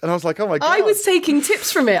technique? And I was like, oh my God. I was taking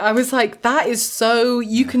tips from it. I was like, that is so,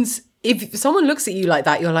 you can, if someone looks at you like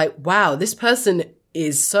that, you're like, wow, this person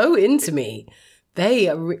is so into me. They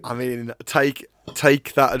are. I mean, take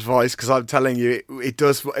that advice, because I'm telling you, it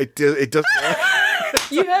does. You heard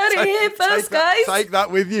it here first, guys. Take that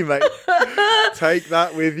with you, mate. Take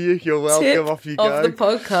that with you. You're welcome. Tip off you go. Of the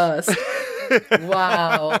podcast.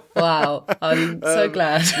 Wow. I'm so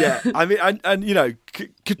glad. Yeah, I mean, and you know,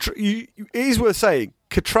 it is worth saying,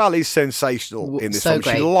 Cattrall is sensational in this film.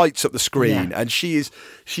 Great. She lights up the screen, and she's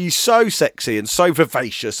so sexy and so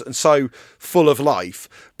vivacious and so full of life.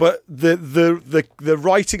 But the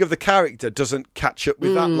writing of the character doesn't catch up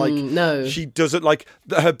with that. Like, no, she doesn't. Like,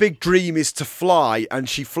 her big dream is to fly, and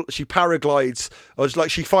she paraglides, or it's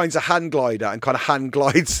like she finds a hand glider and kind of hand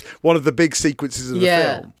glides one of the big sequences of the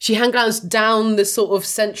film. She hand glides down the sort of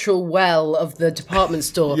central well of the department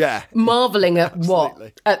store. Marveling at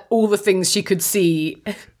at all the things she could see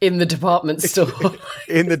in the department store.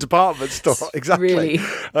 In the department store, exactly.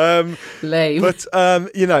 Really lame. But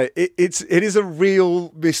you know, it is a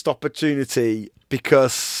real missed opportunity,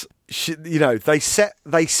 because they set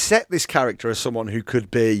this character as someone who could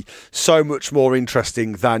be so much more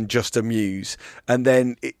interesting than just a muse, and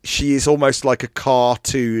then she is almost like a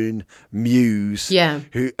cartoon muse. Yeah.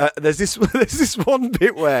 Who there's this one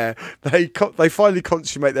bit where they finally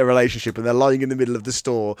consummate their relationship, and they're lying in the middle of the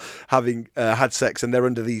store having had sex, and they're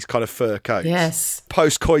under these kind of fur coats. Yes.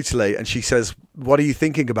 Post-coitally, and she says, "What are you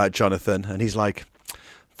thinking about, Jonathan?" And he's like,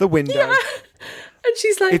 "The window." Yeah. And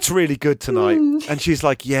she's like, "It's really good tonight." And she's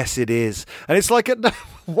like, "Yes, it is." And it's like,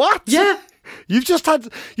 what? Yeah. You've just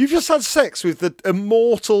had sex with the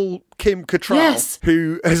immortal Kim Cattrall, Yes.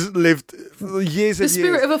 who has lived years and years. The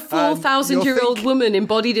spirit of a 4,000-year-old woman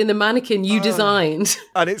embodied in the mannequin you designed.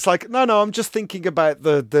 And it's like, no, I'm just thinking about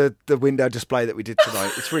the window display that we did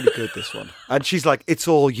tonight. It's really good, this one. And she's like, "It's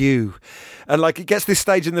all you." And like, it gets this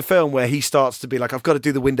stage in the film where he starts to be like, "I've got to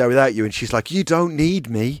do the window without you." And she's like, "You don't need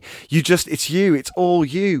me. It's you. It's all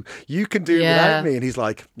you. You can do it without me." And he's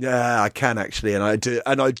like, "Yeah, I can actually." And I do.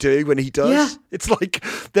 And he does. Yeah. It's like,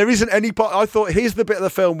 there isn't any part. I thought, here's the bit of the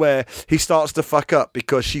film where he starts to fuck up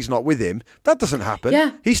because she's not with him. That doesn't happen.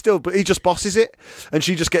 Yeah. He just bosses it, and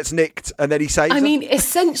she just gets nicked, and then he saves her. I mean,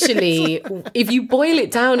 essentially, if you boil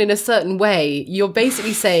it down in a certain way, you're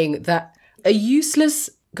basically saying that a useless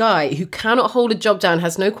guy who cannot hold a job down,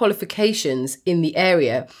 has no qualifications in the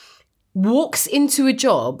area, walks into a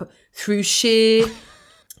job through sheer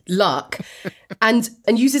luck and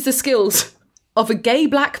uses the skills of a gay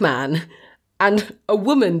black man and a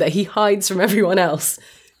woman that he hides from everyone else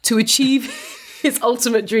to achieve his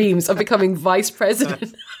ultimate dreams of becoming vice president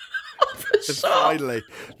of the shop. Finally,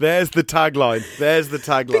 there's the tagline.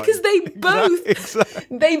 Because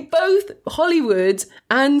they both, Hollywood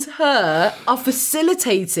and her, are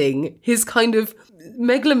facilitating his kind of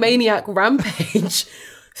megalomaniac rampage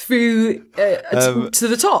through to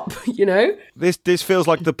the top, you know? This feels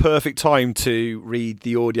like the perfect time to read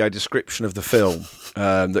the audio description of the film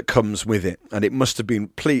that comes with it. And it must have been,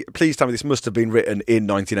 please tell me this must have been written in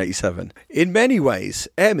 1987. "In many ways,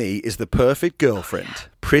 Emmy is the perfect girlfriend.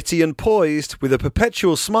 Pretty and poised, with a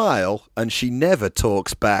perpetual smile, and she never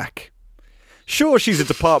talks back. Sure, she's a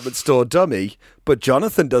department store dummy, but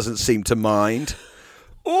Jonathan doesn't seem to mind."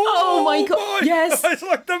 Oh my God, yes. It's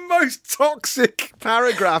like the most toxic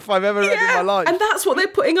paragraph I've ever read in my life. And that's what they're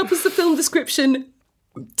putting up as the film description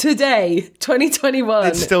today, 2021.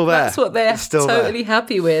 It's still there. That's what they're totally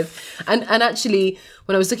happy with. And actually,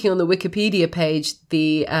 when I was looking on the Wikipedia page,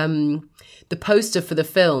 the poster for the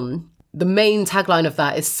film, the main tagline of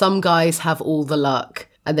that is "Some guys have all the luck."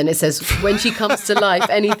 And then it says, "When she comes to life,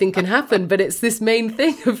 anything can happen." But it's this main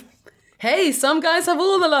thing of, hey, some guys have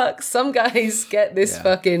all the luck. Some guys get this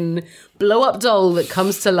fucking blow-up doll that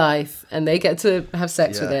comes to life, and they get to have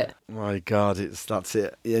sex with it. My God, that's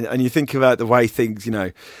it. And you think about the way things,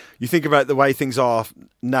 are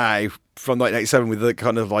now from 1987 with the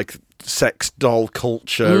kind of like sex doll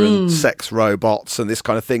culture and sex robots and this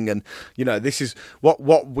kind of thing. And, this is what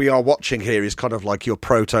we are watching here is kind of like your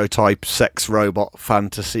prototype sex robot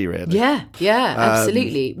fantasy, really. Yeah,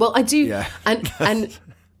 absolutely. Well, I do. Yeah. And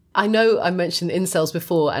I know I mentioned incels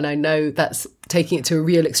before, and I know that's taking it to a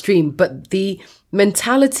real extreme, but the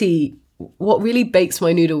mentality, what really bakes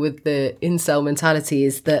my noodle with the incel mentality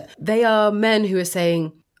is that they are men who are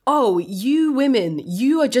saying, "Oh, you women,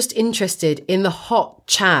 you are just interested in the hot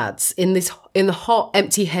chads, in the hot,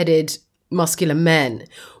 empty-headed, muscular men.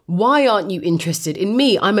 Why aren't you interested in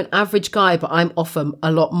me? I'm an average guy, but I'm offer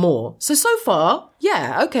a lot more. So far,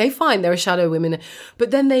 yeah, okay, fine, there are shadow women."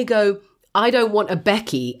 But then they go, "I don't want a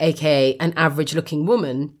Becky, aka an average looking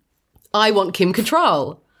woman. I want Kim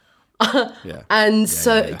Cattrall." And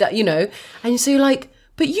that, and so you're like,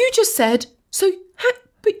 "But you just said,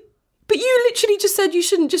 but you literally just said you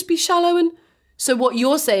shouldn't just be shallow." And so what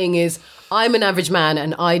you're saying is, I'm an average man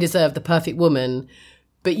and I deserve the perfect woman,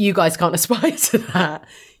 but you guys can't aspire to that.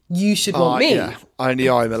 You should want me. Yeah.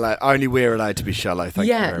 Only we're allowed to be shallow. Thank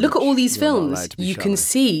you very look much. At all these films. You can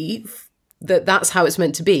see that's how it's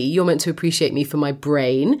meant to be. You're meant to appreciate me for my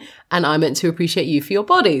brain, and I'm meant to appreciate you for your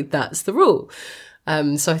body. That's the rule.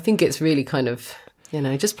 So I think it's really kind of,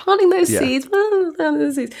 just planting those seeds.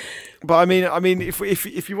 But I mean,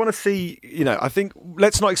 if you want to see, I think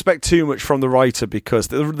let's not expect too much from the writer, because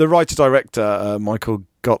the writer-director, Michael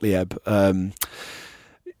Gottlieb,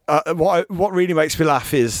 what really makes me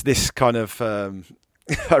laugh is this kind of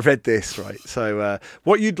I read this, right? So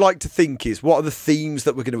what you'd like to think is, what are the themes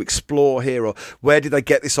that we're going to explore here, or where did they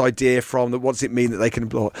get this idea from? What does it mean that they can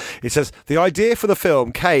explore? It says, the idea for the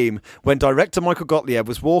film came when director Michael Gottlieb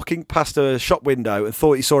was walking past a shop window and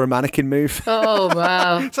thought he saw a mannequin move. Oh,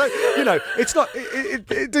 wow. So, it's not, it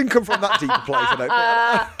didn't come from that deep a place,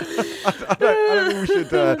 I don't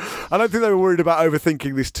think. I don't think they were worried about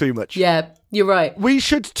overthinking this too much. Yeah, you're right. We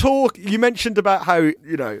should talk. You mentioned about how,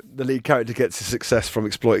 the lead character gets his success from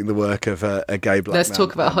exploiting the work of a gay black man. Let's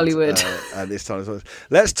talk about Hollywood. And this time as well.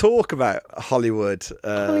 Let's talk about Hollywood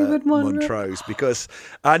Montrose, because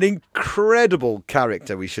an incredible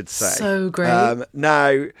character, we should say. So great.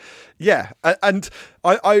 Now, yeah. And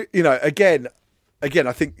I again,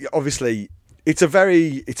 I think obviously it's a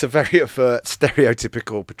very overt,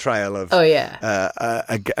 stereotypical portrayal of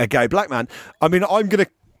a gay black man. I mean, I'm going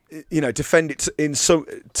to defend it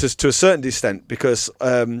to a certain extent, because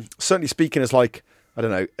certainly speaking as like, I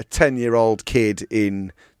don't know, a 10-year-old kid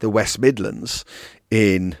in the West Midlands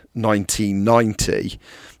in 1990,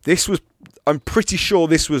 I'm pretty sure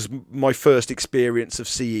this was my first experience of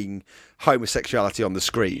seeing homosexuality on the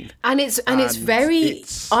screen. And it's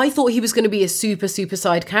I thought he was going to be a super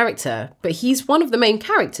side character, but he's one of the main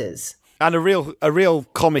characters. And a real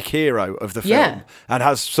comic hero of the film, and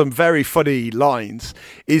has some very funny lines,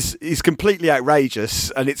 is completely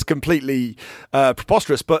outrageous, and it's completely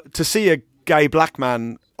preposterous. But to see a gay black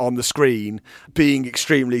man on the screen being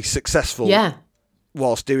extremely successful,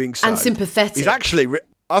 whilst doing so, and sympathetic, is actually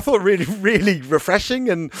I thought really, really refreshing.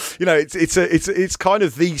 And it's kind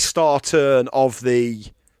of the star turn of the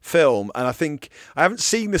film, and I think I haven't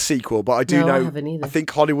seen the sequel, but I do know I think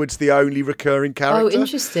Hollywood's the only recurring character. Oh,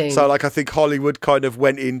 interesting. So like I think Hollywood kind of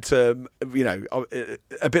went into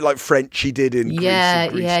a bit like Frenchie did in Grease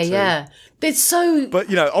and Grease 2. It's so,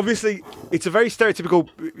 but obviously it's a very stereotypical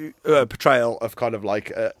portrayal of kind of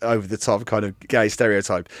like over the top kind of gay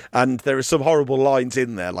stereotype, and there are some horrible lines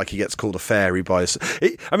in there, like he gets called a fairy by there's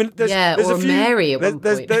or a few, Mary at one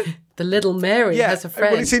point. The little Mary has a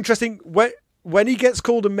friend. Well, it's interesting when he gets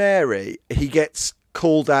called a Mary, he gets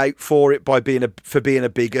called out for it for being a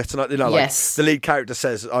bigot, and yes. The lead character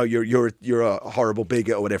says, "Oh, you're a horrible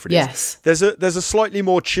bigot," or whatever it is. There's a slightly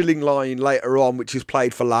more chilling line later on, which is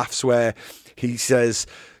played for laughs, where he says,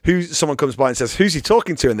 someone comes by and says, "Who's he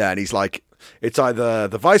talking to in there?" And he's like, "It's either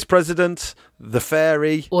the vice president, the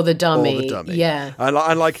fairy, or the dummy." Yeah, and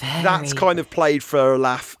like fairy. That's kind of played for a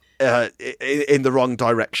laugh. In the wrong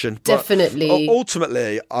direction. Definitely. But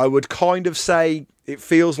ultimately, I would kind of say it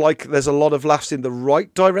feels like there's a lot of laughs in the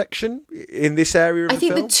right direction in this area of the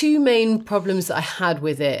film. I think the two main problems that I had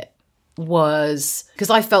with it was,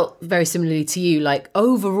 because I felt very similarly to you, like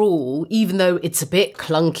overall, even though it's a bit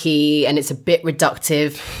clunky and it's a bit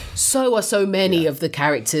reductive, so are so many of the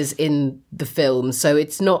characters in the film. So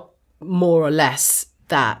it's not more or less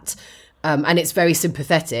that. And it's very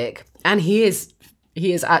sympathetic. And he is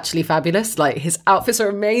actually fabulous. Like, his outfits are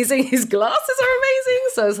amazing. His glasses are amazing.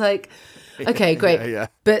 So I was like, okay, great. Yeah.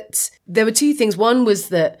 But there were two things. One was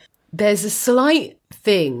that there's a slight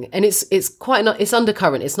thing, and it's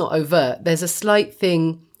undercurrent. It's not overt. There's a slight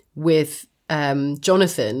thing with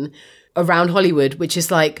Jonathan around Hollywood, which is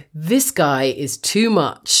like, this guy is too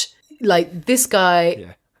much. Like, this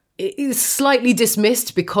guy is slightly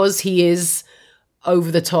dismissed because he is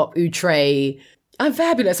over the top, outre. I'm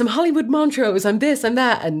fabulous. I'm Hollywood Montrose. I'm this, I'm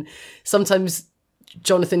that. And sometimes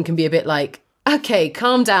Jonathan can be a bit like, okay,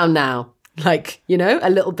 calm down now. Like, a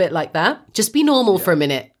little bit like that. Just be normal for a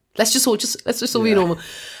minute. Let's just all be normal.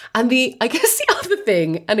 And I guess the other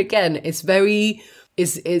thing, and again, it's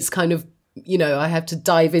kind of, I have to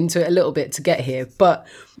dive into it a little bit to get here, but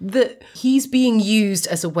that he's being used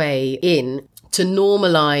as a way in to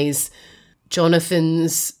normalize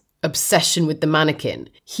Jonathan's obsession with the mannequin.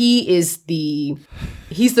 He's the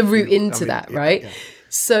route into that, right? Yeah.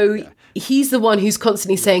 So he's the one who's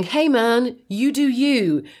constantly saying, "Hey man, you do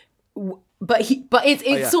you." But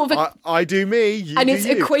it's sort of I do me, you and do it's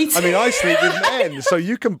you. equated. I mean, I sleep with men, so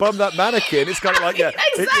you can bum that mannequin. It's kind of like, you're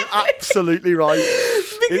absolutely right.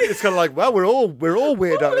 It's kind of like, well, we're all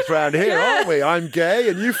weirdos around here, aren't we? I'm gay,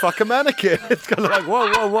 and you fuck a mannequin. It's kind of like, whoa.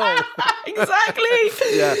 Exactly.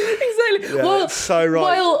 Yeah. Exactly. Yeah, well, it's so right.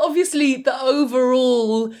 While obviously the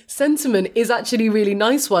overall sentiment is actually a really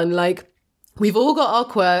nice one, like, we've all got our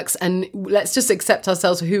quirks, and let's just accept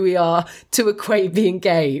ourselves for who we are, to equate being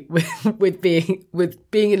gay with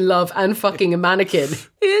being in love and fucking a mannequin.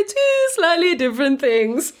 They're two slightly different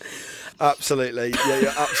things. Absolutely.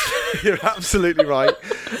 Yeah, you're absolutely right.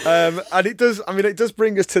 And it does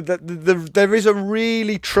bring us to there is a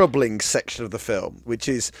really troubling section of the film, which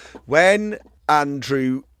is when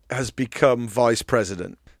Andrew has become vice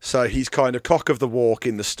president. So he's kind of cock of the walk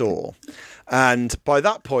in the store. And by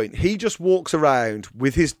that point, he just walks around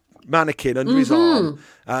with his mannequin under his arm,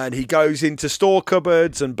 and he goes into store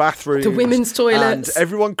cupboards and bathrooms, the women's toilets, and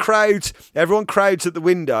everyone crowds at the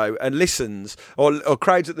window and listens, or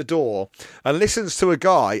crowds at the door and listens to a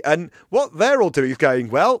guy, and what they're all doing is going,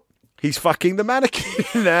 well, he's fucking the mannequin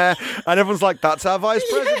in there, and everyone's like, that's our vice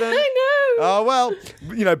president. Yeah, I know. Oh, well,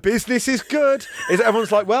 business is good.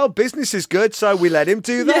 Everyone's like, well, business is good, so we let him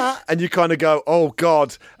do that. Yeah. And you kind of go, oh,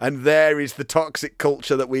 God. And there is the toxic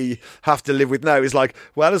culture that we have to live with now. It's like,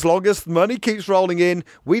 well, as long as money keeps rolling in,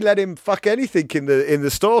 we let him fuck anything in the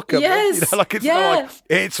store cupboard. Yes. Not like,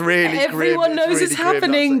 it's really Everyone grim. knows it's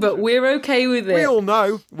happening, but we're okay with it. We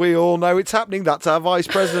all know it's happening. That's our vice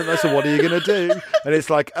president. I said, what are you going to do? And it's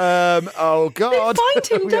like, oh, God. They find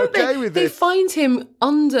him, don't they? They find him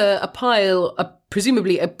under a pile,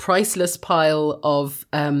 presumably a priceless pile of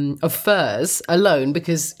furs alone,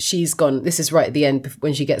 because she's gone. This is right at the end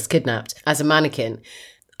when she gets kidnapped as a mannequin.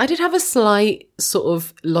 I did have a slight sort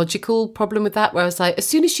of logical problem with that, where I was like, as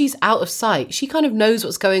soon as she's out of sight, she kind of knows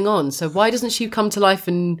what's going on. So why doesn't she come to life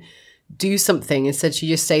and do something? Instead, she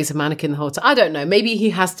just stays a mannequin the whole time. I don't know. Maybe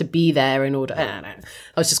he has to be there in order. I don't know.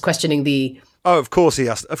 I was just questioning the... Oh, of course he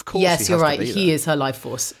has. Of course, yes, you're right. He is her life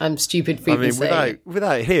force. I'm stupid for even saying.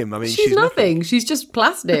 Without him, she's nothing. She's just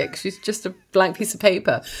plastic. She's just a blank piece of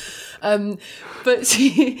paper. But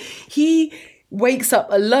he wakes up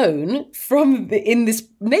alone in this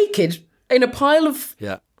naked in a pile of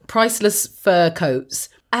priceless fur coats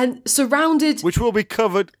and surrounded, which will be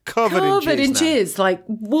covered in jizz, like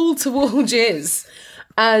wall to wall jizz,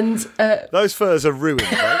 and those furs are ruined,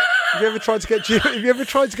 right? Have you ever tried to get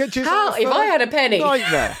jizz? How? If I had a penny.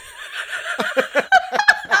 Nightmare.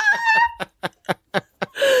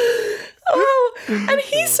 And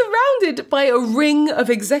he's surrounded by a ring of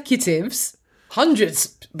executives,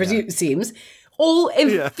 hundreds, it seems, all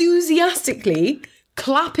enthusiastically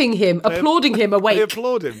clapping him, applauding him awake. They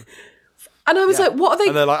applaud him. And I was like, what are they?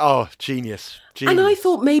 And they're like, oh, genius. And I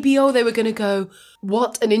thought maybe, they were going to go,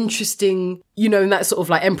 what an interesting, in that sort of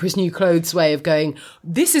like Emperor's New Clothes way of going,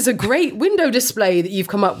 this is a great window display that you've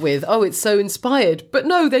come up with. Oh, it's so inspired. But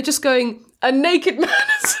no, they're just going, a naked man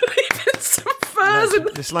asleep in some furs.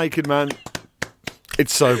 This naked man,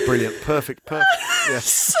 it's so brilliant. Perfect.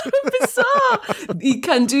 Yes. So bizarre. He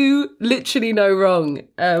can do literally no wrong.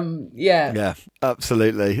 Yeah,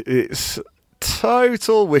 absolutely. It's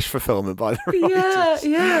total wish fulfillment by the writers.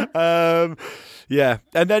 Yeah.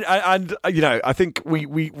 And then, I think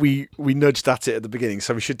we nudged at it at the beginning,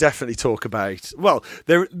 so we should definitely talk about, well,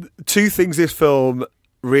 there are two things this film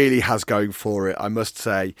really has going for it, I must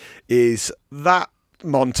say, is that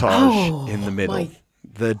montage in the middle.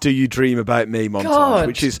 The Do You Dream About Me montage,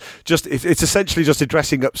 which is just, it's essentially just a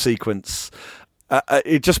dressing up sequence.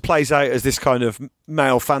 It just plays out as this kind of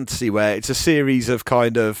male fantasy where it's a series of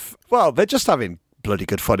kind of, well, they're just having bloody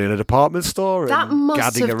good fun in a department store and that must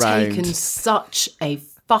gadding have around. Taken such a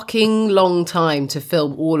fucking long time to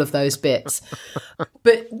film all of those bits.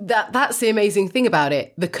 But that's the amazing thing about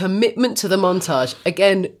it. The commitment to the montage.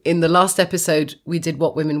 Again, in the last episode, we did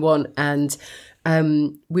What Women Want, and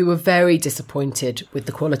we were very disappointed with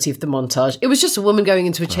the quality of the montage. It was just a woman going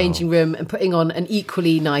into a changing room and putting on an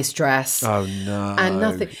equally nice dress. Oh, no. And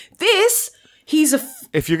nothing. This, he's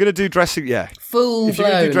if you're going to do dressing, full if you're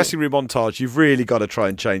going to do dressing room montage, you've really got to try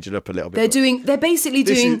and change it up a little bit. They're basically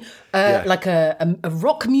doing like a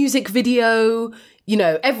rock music video.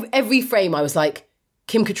 Every frame I was like,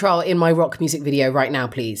 Kim Cattrall in my rock music video right now,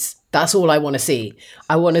 please. That's all I want to see.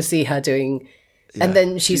 I want to see her doing. Yeah, and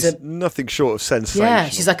then she's nothing short of sensational. Yeah,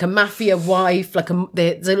 she's like a mafia wife.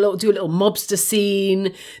 They do a little mobster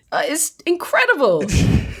scene. It's incredible.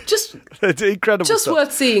 Just it's incredible. Just stuff.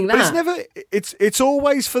 Worth seeing that. But it's never. It's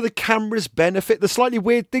always for the camera's benefit. The slightly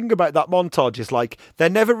weird thing about that montage is like they're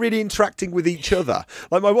never really interacting with each other.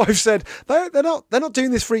 Like my wife said, they're not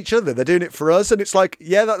doing this for each other. They're doing it for us. And it's like,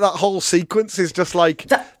 that whole sequence is just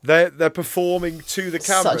like they're performing to the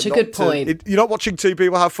camera. Such a good point. You're not watching two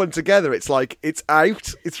people have fun together. It's like it's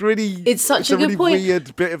out. It's such a good really point.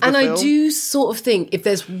 Weird bit of the film. And I do sort of think if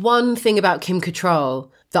there's one thing about Kim Cattrall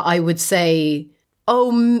that I would say,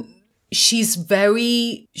 she's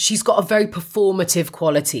got a very performative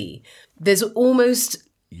quality. There's almost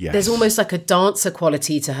like a dancer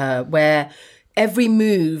quality to her where every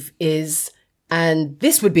move is, and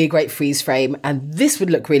this would be a great freeze frame, and this would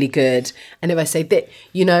look really good. And if I say that,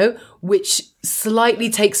 which slightly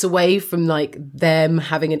takes away from like them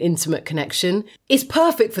having an intimate connection, it's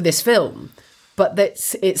perfect for this film. But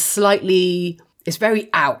it's very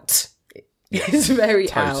out. It's very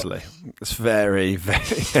Totally. out. It's very,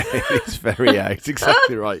 it's very out.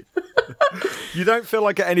 Exactly right. You don't feel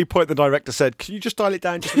like at any point the director said, "Can you just dial it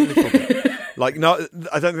down just a little bit?" Like, no,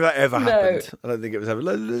 I don't think that ever happened. I don't think it was ever.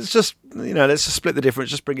 Let's just split the difference.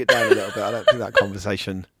 Just bring it down a little bit. I don't think that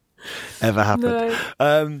conversation ever happened.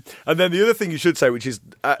 No. And then the other thing you should say, which is,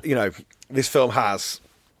 this film has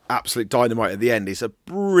absolute dynamite at the end. It's a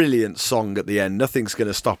brilliant song at the end. Nothing's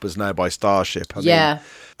Gonna Stop Us Now by Starship. I mean,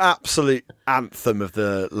 absolute anthem of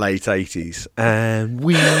the late 80s. And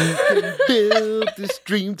we can build this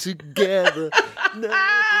dream together. Nothing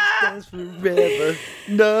stands forever.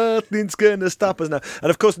 Nothing's gonna stop us now. And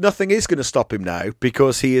of course, nothing is gonna stop him now,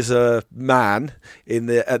 because he is a man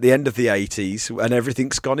at the end of the 80s, and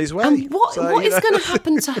everything's gone his way. And what is going to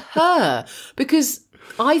happen to her? Because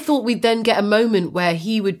I thought we'd then get a moment where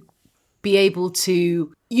he would be able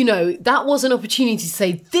to, that was an opportunity to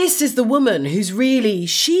say, this is the woman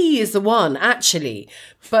she is the one, actually.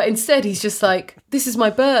 But instead, he's just like, this is my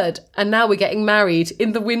bird. And now we're getting married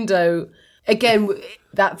in the window. Again,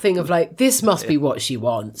 that thing of like, this must be what she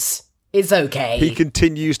wants. It's okay. He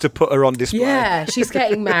continues to put her on display. Yeah, she's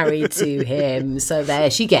getting married to him. So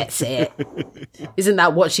there, she gets it. Isn't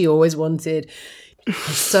that what she always wanted?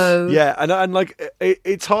 So yeah, and like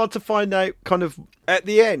it's hard to find out kind of at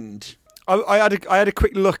the end. I had a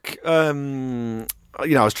quick look. I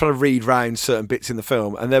was trying to read round certain bits in the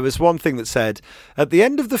film, and there was one thing that said at the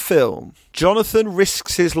end of the film, Jonathan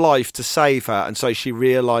risks his life to save her, and so she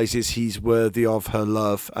realises he's worthy of her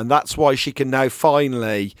love, and that's why she can now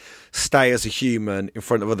finally stay as a human in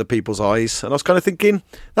front of other people's eyes. And I was kind of thinking,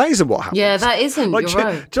 that isn't what happens. Yeah, that isn't. Like, you're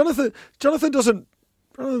right. Jonathan doesn't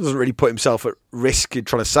really put himself at risk in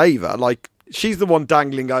trying to save her. Like, she's the one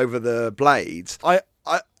dangling over the blades.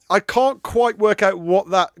 I can't quite work out what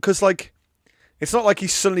that, because like it's not like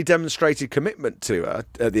he's suddenly demonstrated commitment to her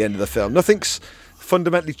at the end of the film. Nothing's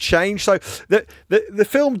fundamentally changed. So the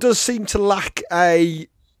film does seem to lack a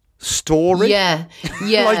story. Yeah.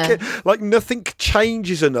 like nothing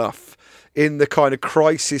changes enough in the kind of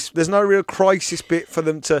crisis. There's no real crisis bit for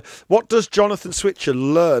them to. What does Jonathan Switcher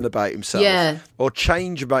learn about himself or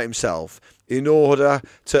change about himself in order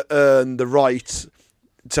to earn the right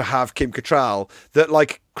to have Kim Cattrall that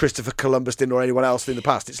like Christopher Columbus didn't or anyone else in the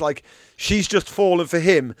past? It's like she's just fallen for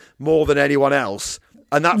him more than anyone else.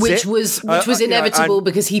 And that's which was inevitable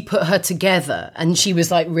because he put her together, and she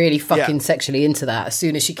was like really fucking sexually into that as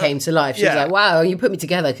soon as she came to life. She was like, "Wow, you put me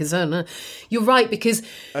together." Because you're right, because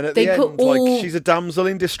and at they the put end, all like she's a damsel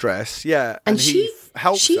in distress, and she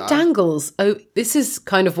helps. She dangles. Oh, this is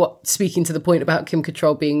kind of what, speaking to the point about Kim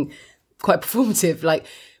Cattrall being quite performative. Like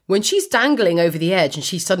when she's dangling over the edge and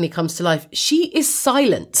she suddenly comes to life, she is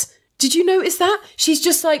silent. Did you notice that? She's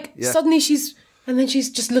just like suddenly she's. And then she's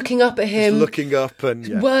just looking up at him. Just looking up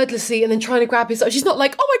and... wordlessly, and then trying to grab his... She's not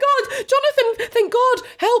like, oh my God, Jonathan, thank God,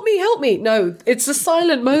 help me. No, it's a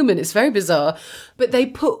silent moment. It's very bizarre. But they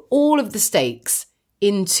put all of the stakes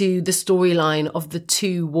into the storyline of the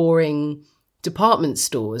two warring department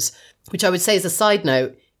stores, which I would say as a side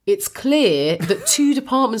note, it's clear that two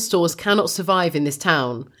department stores cannot survive in this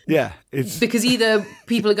town. Yeah. It's because either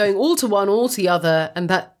people are going all to one or all to the other, and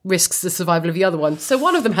that risks the survival of the other one. So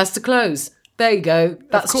one of them has to close. There you go.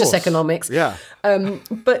 That's just economics. Yeah.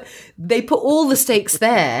 But they put all the stakes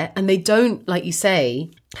there, and they don't, like you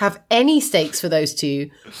say, have any stakes for those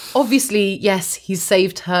two. Obviously, yes, he's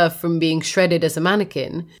saved her from being shredded as a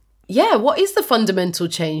mannequin. Yeah, what is the fundamental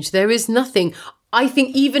change? There is nothing. I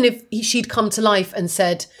think even if she'd come to life and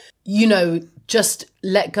said, just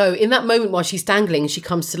let go. In that moment while she's dangling and she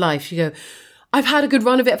comes to life, she go, I've had a good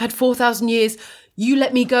run of it. I've had 4,000 years. You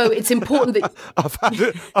let me go. It's important that I've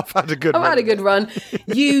had a good run.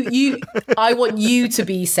 I want you to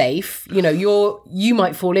be safe. You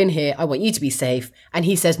might fall in here. I want you to be safe. And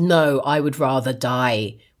he says, no, I would rather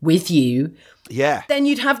die with you. Yeah. Then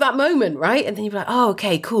you'd have that moment, right? And then you'd be like, oh,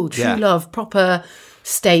 okay, cool. True love, proper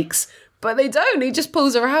stakes. But they don't. He just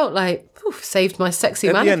pulls her out like, saved my sexy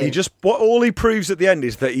mannequin. At the end, all he proves at the end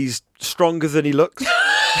is that he's stronger than he looks.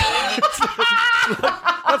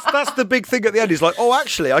 That's the big thing at the end. He's like, oh,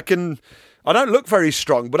 actually, I don't look very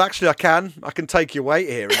strong, but actually I can take your weight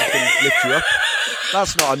here and I can lift you up.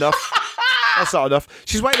 That's not enough.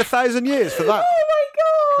 She's waited 1,000 years for that.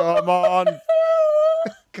 Oh my God.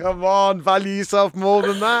 Come on, value yourself more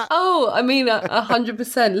than that. Oh, I mean,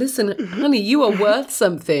 100%. Listen, honey, you are worth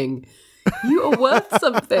something.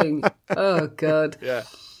 Oh God. Yeah.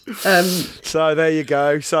 So there you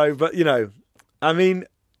go. So, but I mean,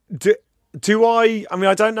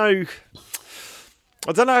 I don't know.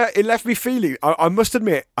 I don't know. It left me feeling. I must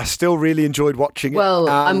admit, I still really enjoyed watching it. Well,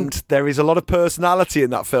 and there is a lot of personality in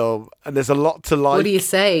that film, and there's a lot to like. What do you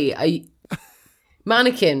say?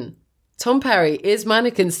 Mannequin. Tom Parry, is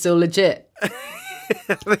Mannequin still legit?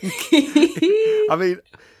 I mean,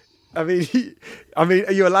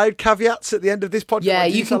 are you allowed caveats at the end of this podcast? Yeah,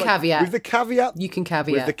 you can caveat. With the caveat, you can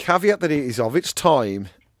caveat. With the caveat that it is of its time.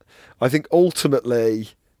 I think ultimately,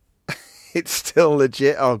 it's still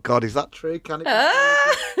legit. Oh God, is that true? Can it?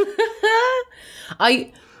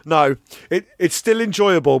 No, it's still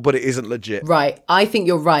enjoyable, but it isn't legit. Right, I think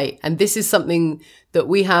you're right, and this is something that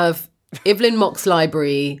we have Evelyn Mock's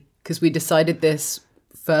library, because we decided this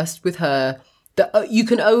first with her, that you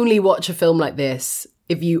can only watch a film like this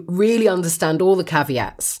if you really understand all the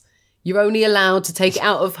caveats. You're only allowed to take it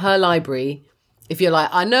out of her library if you're like,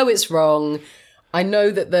 I know it's wrong, I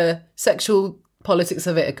know that the sexual politics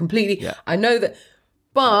of it are completely, I know that,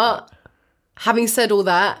 but having said all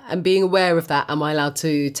that and being aware of that, am I allowed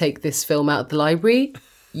to take this film out of the library?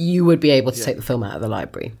 You would be able to take the film out of the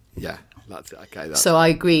library. Yeah. That's it. Okay. So I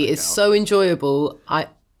agree. It's so enjoyable. I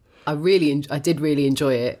did really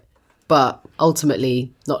enjoy it, but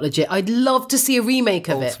ultimately not legit. I'd love to see a remake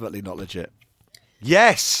of it. Ultimately not legit.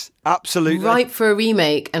 Yes, absolutely. Ripe for a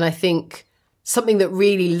remake, and I think something that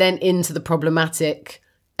really lent into the problematic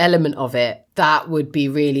element of it, that would be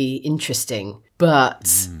really interesting.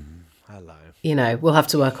 But hello. We'll have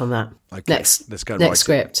to work on that. Okay, let's go. Next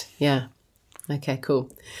script. Yeah. Okay, cool.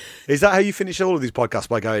 Is that how you finish all of these podcasts,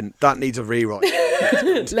 by going, that needs a rewrite?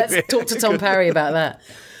 Let's talk to Tom Parry about that.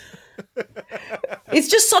 It's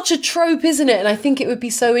just such a trope, isn't it? And I think it would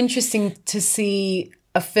be so interesting to see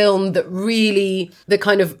a film that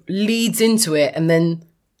kind of leads into it and then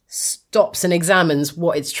stops and examines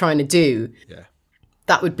what it's trying to do. Yeah.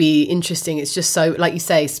 That would be interesting. It's just so, like you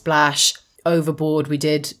say, Splash, Overboard, we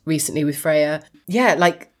did recently with Freya. Yeah,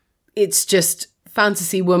 like, it's just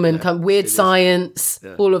fantasy woman, kind of weird science,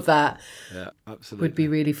 all of that. Yeah, absolutely. Would be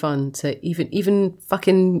really fun to even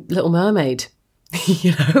fucking Little Mermaid,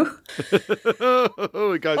 you know?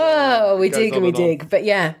 We dig. But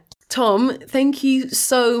yeah, Tom, thank you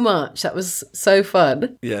so much. That was so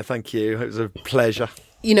fun. Yeah, thank you. It was a pleasure.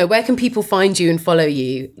 Where can people find you and follow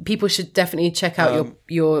you? People should definitely check out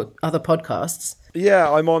your other podcasts.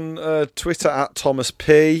 Yeah, I'm on Twitter at Thomas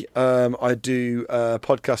P. I do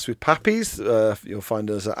podcasts with Pappies. You'll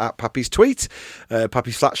find us at Pappies Tweet.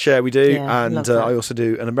 Pappies Flat Share we do. And I also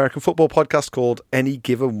do an American football podcast called Any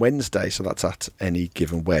Given Wednesday. So that's at Any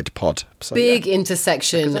Given Wed Pod. So, big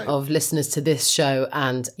intersection of listeners to this show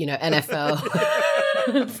and,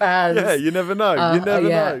 NFL fans. Yeah, you never know.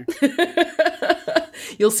 Know.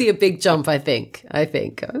 You'll see a big jump, I think.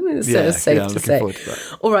 It's safe to say.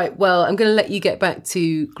 All right, well, I'm going to let you get back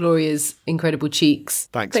to Gloria's incredible cheeks.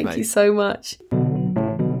 Thank you so much.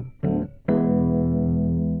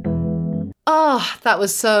 That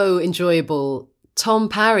was so enjoyable. Tom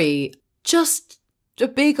Parry, just a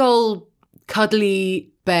big old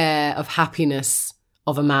cuddly bear of happiness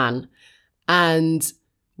of a man. And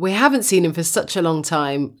we haven't seen him for such a long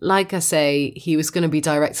time. Like I say, he was going to be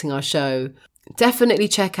directing our show. Definitely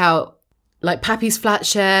check out Pappy's Flat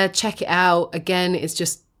Share. Check it out. Again, it's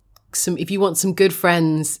just if you want some good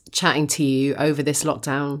friends chatting to you over this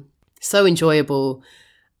lockdown. So enjoyable.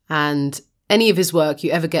 And any of his work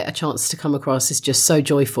you ever get a chance to come across is just so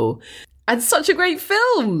joyful. And such a great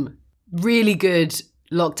film. Really good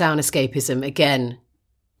lockdown escapism. Again,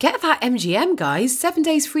 get that MGM, guys. 7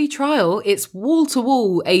 days free trial. It's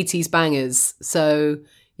wall-to-wall 80s bangers. So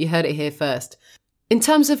you heard it here first. In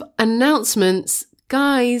terms of announcements,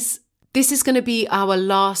 guys, this is going to be our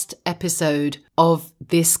last episode of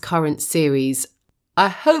this current series. I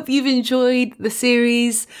hope you've enjoyed the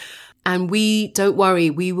series, and don't worry,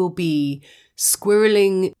 we will be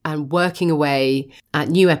squirreling and working away at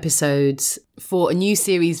new episodes for a new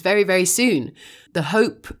series very, very soon. The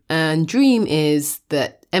hope and dream is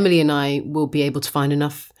that Emily and I will be able to find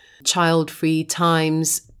enough child-free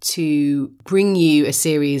times to bring you a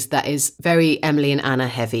series that is very Emily and Anna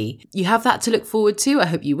heavy. You have that to look forward to. I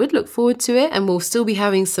hope you would look forward to it. And we'll still be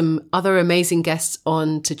having some other amazing guests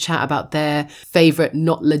on to chat about their favourite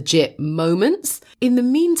not legit moments. In the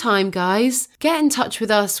meantime, guys, get in touch with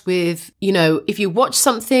us with, if you watch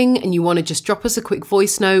something and you want to just drop us a quick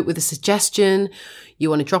voice note with a suggestion, you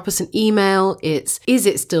want to drop us an email, it's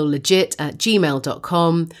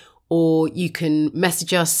isitstilllegit@gmail.com, or you can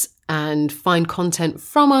message us and find content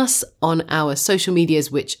from us on our social medias,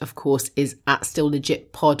 which of course is at Still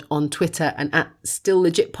Legit Pod on Twitter and at Still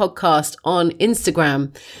Legit Podcast on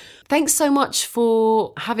Instagram. Thanks so much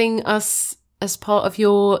for having us as part of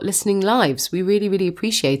your listening lives. We really, really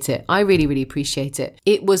appreciate it. I really, really appreciate it.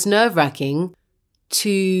 It was nerve-wracking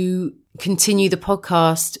to continue the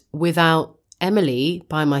podcast without Emily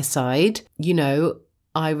by my side. You know,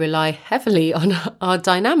 I rely heavily on our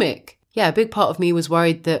dynamic. Yeah, a big part of me was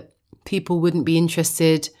worried that people wouldn't be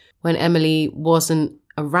interested when Emily wasn't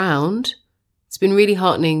around. It's been really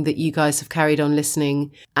heartening that you guys have carried on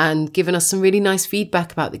listening and given us some really nice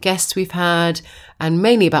feedback about the guests we've had and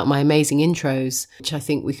mainly about my amazing intros, which I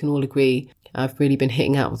think we can all agree I've really been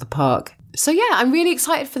hitting out of the park. So yeah, I'm really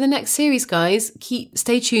excited for the next series, guys.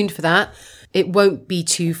 Stay tuned for that. It won't be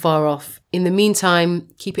too far off. In the meantime,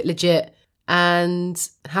 keep it legit and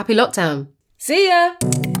happy lockdown. See ya!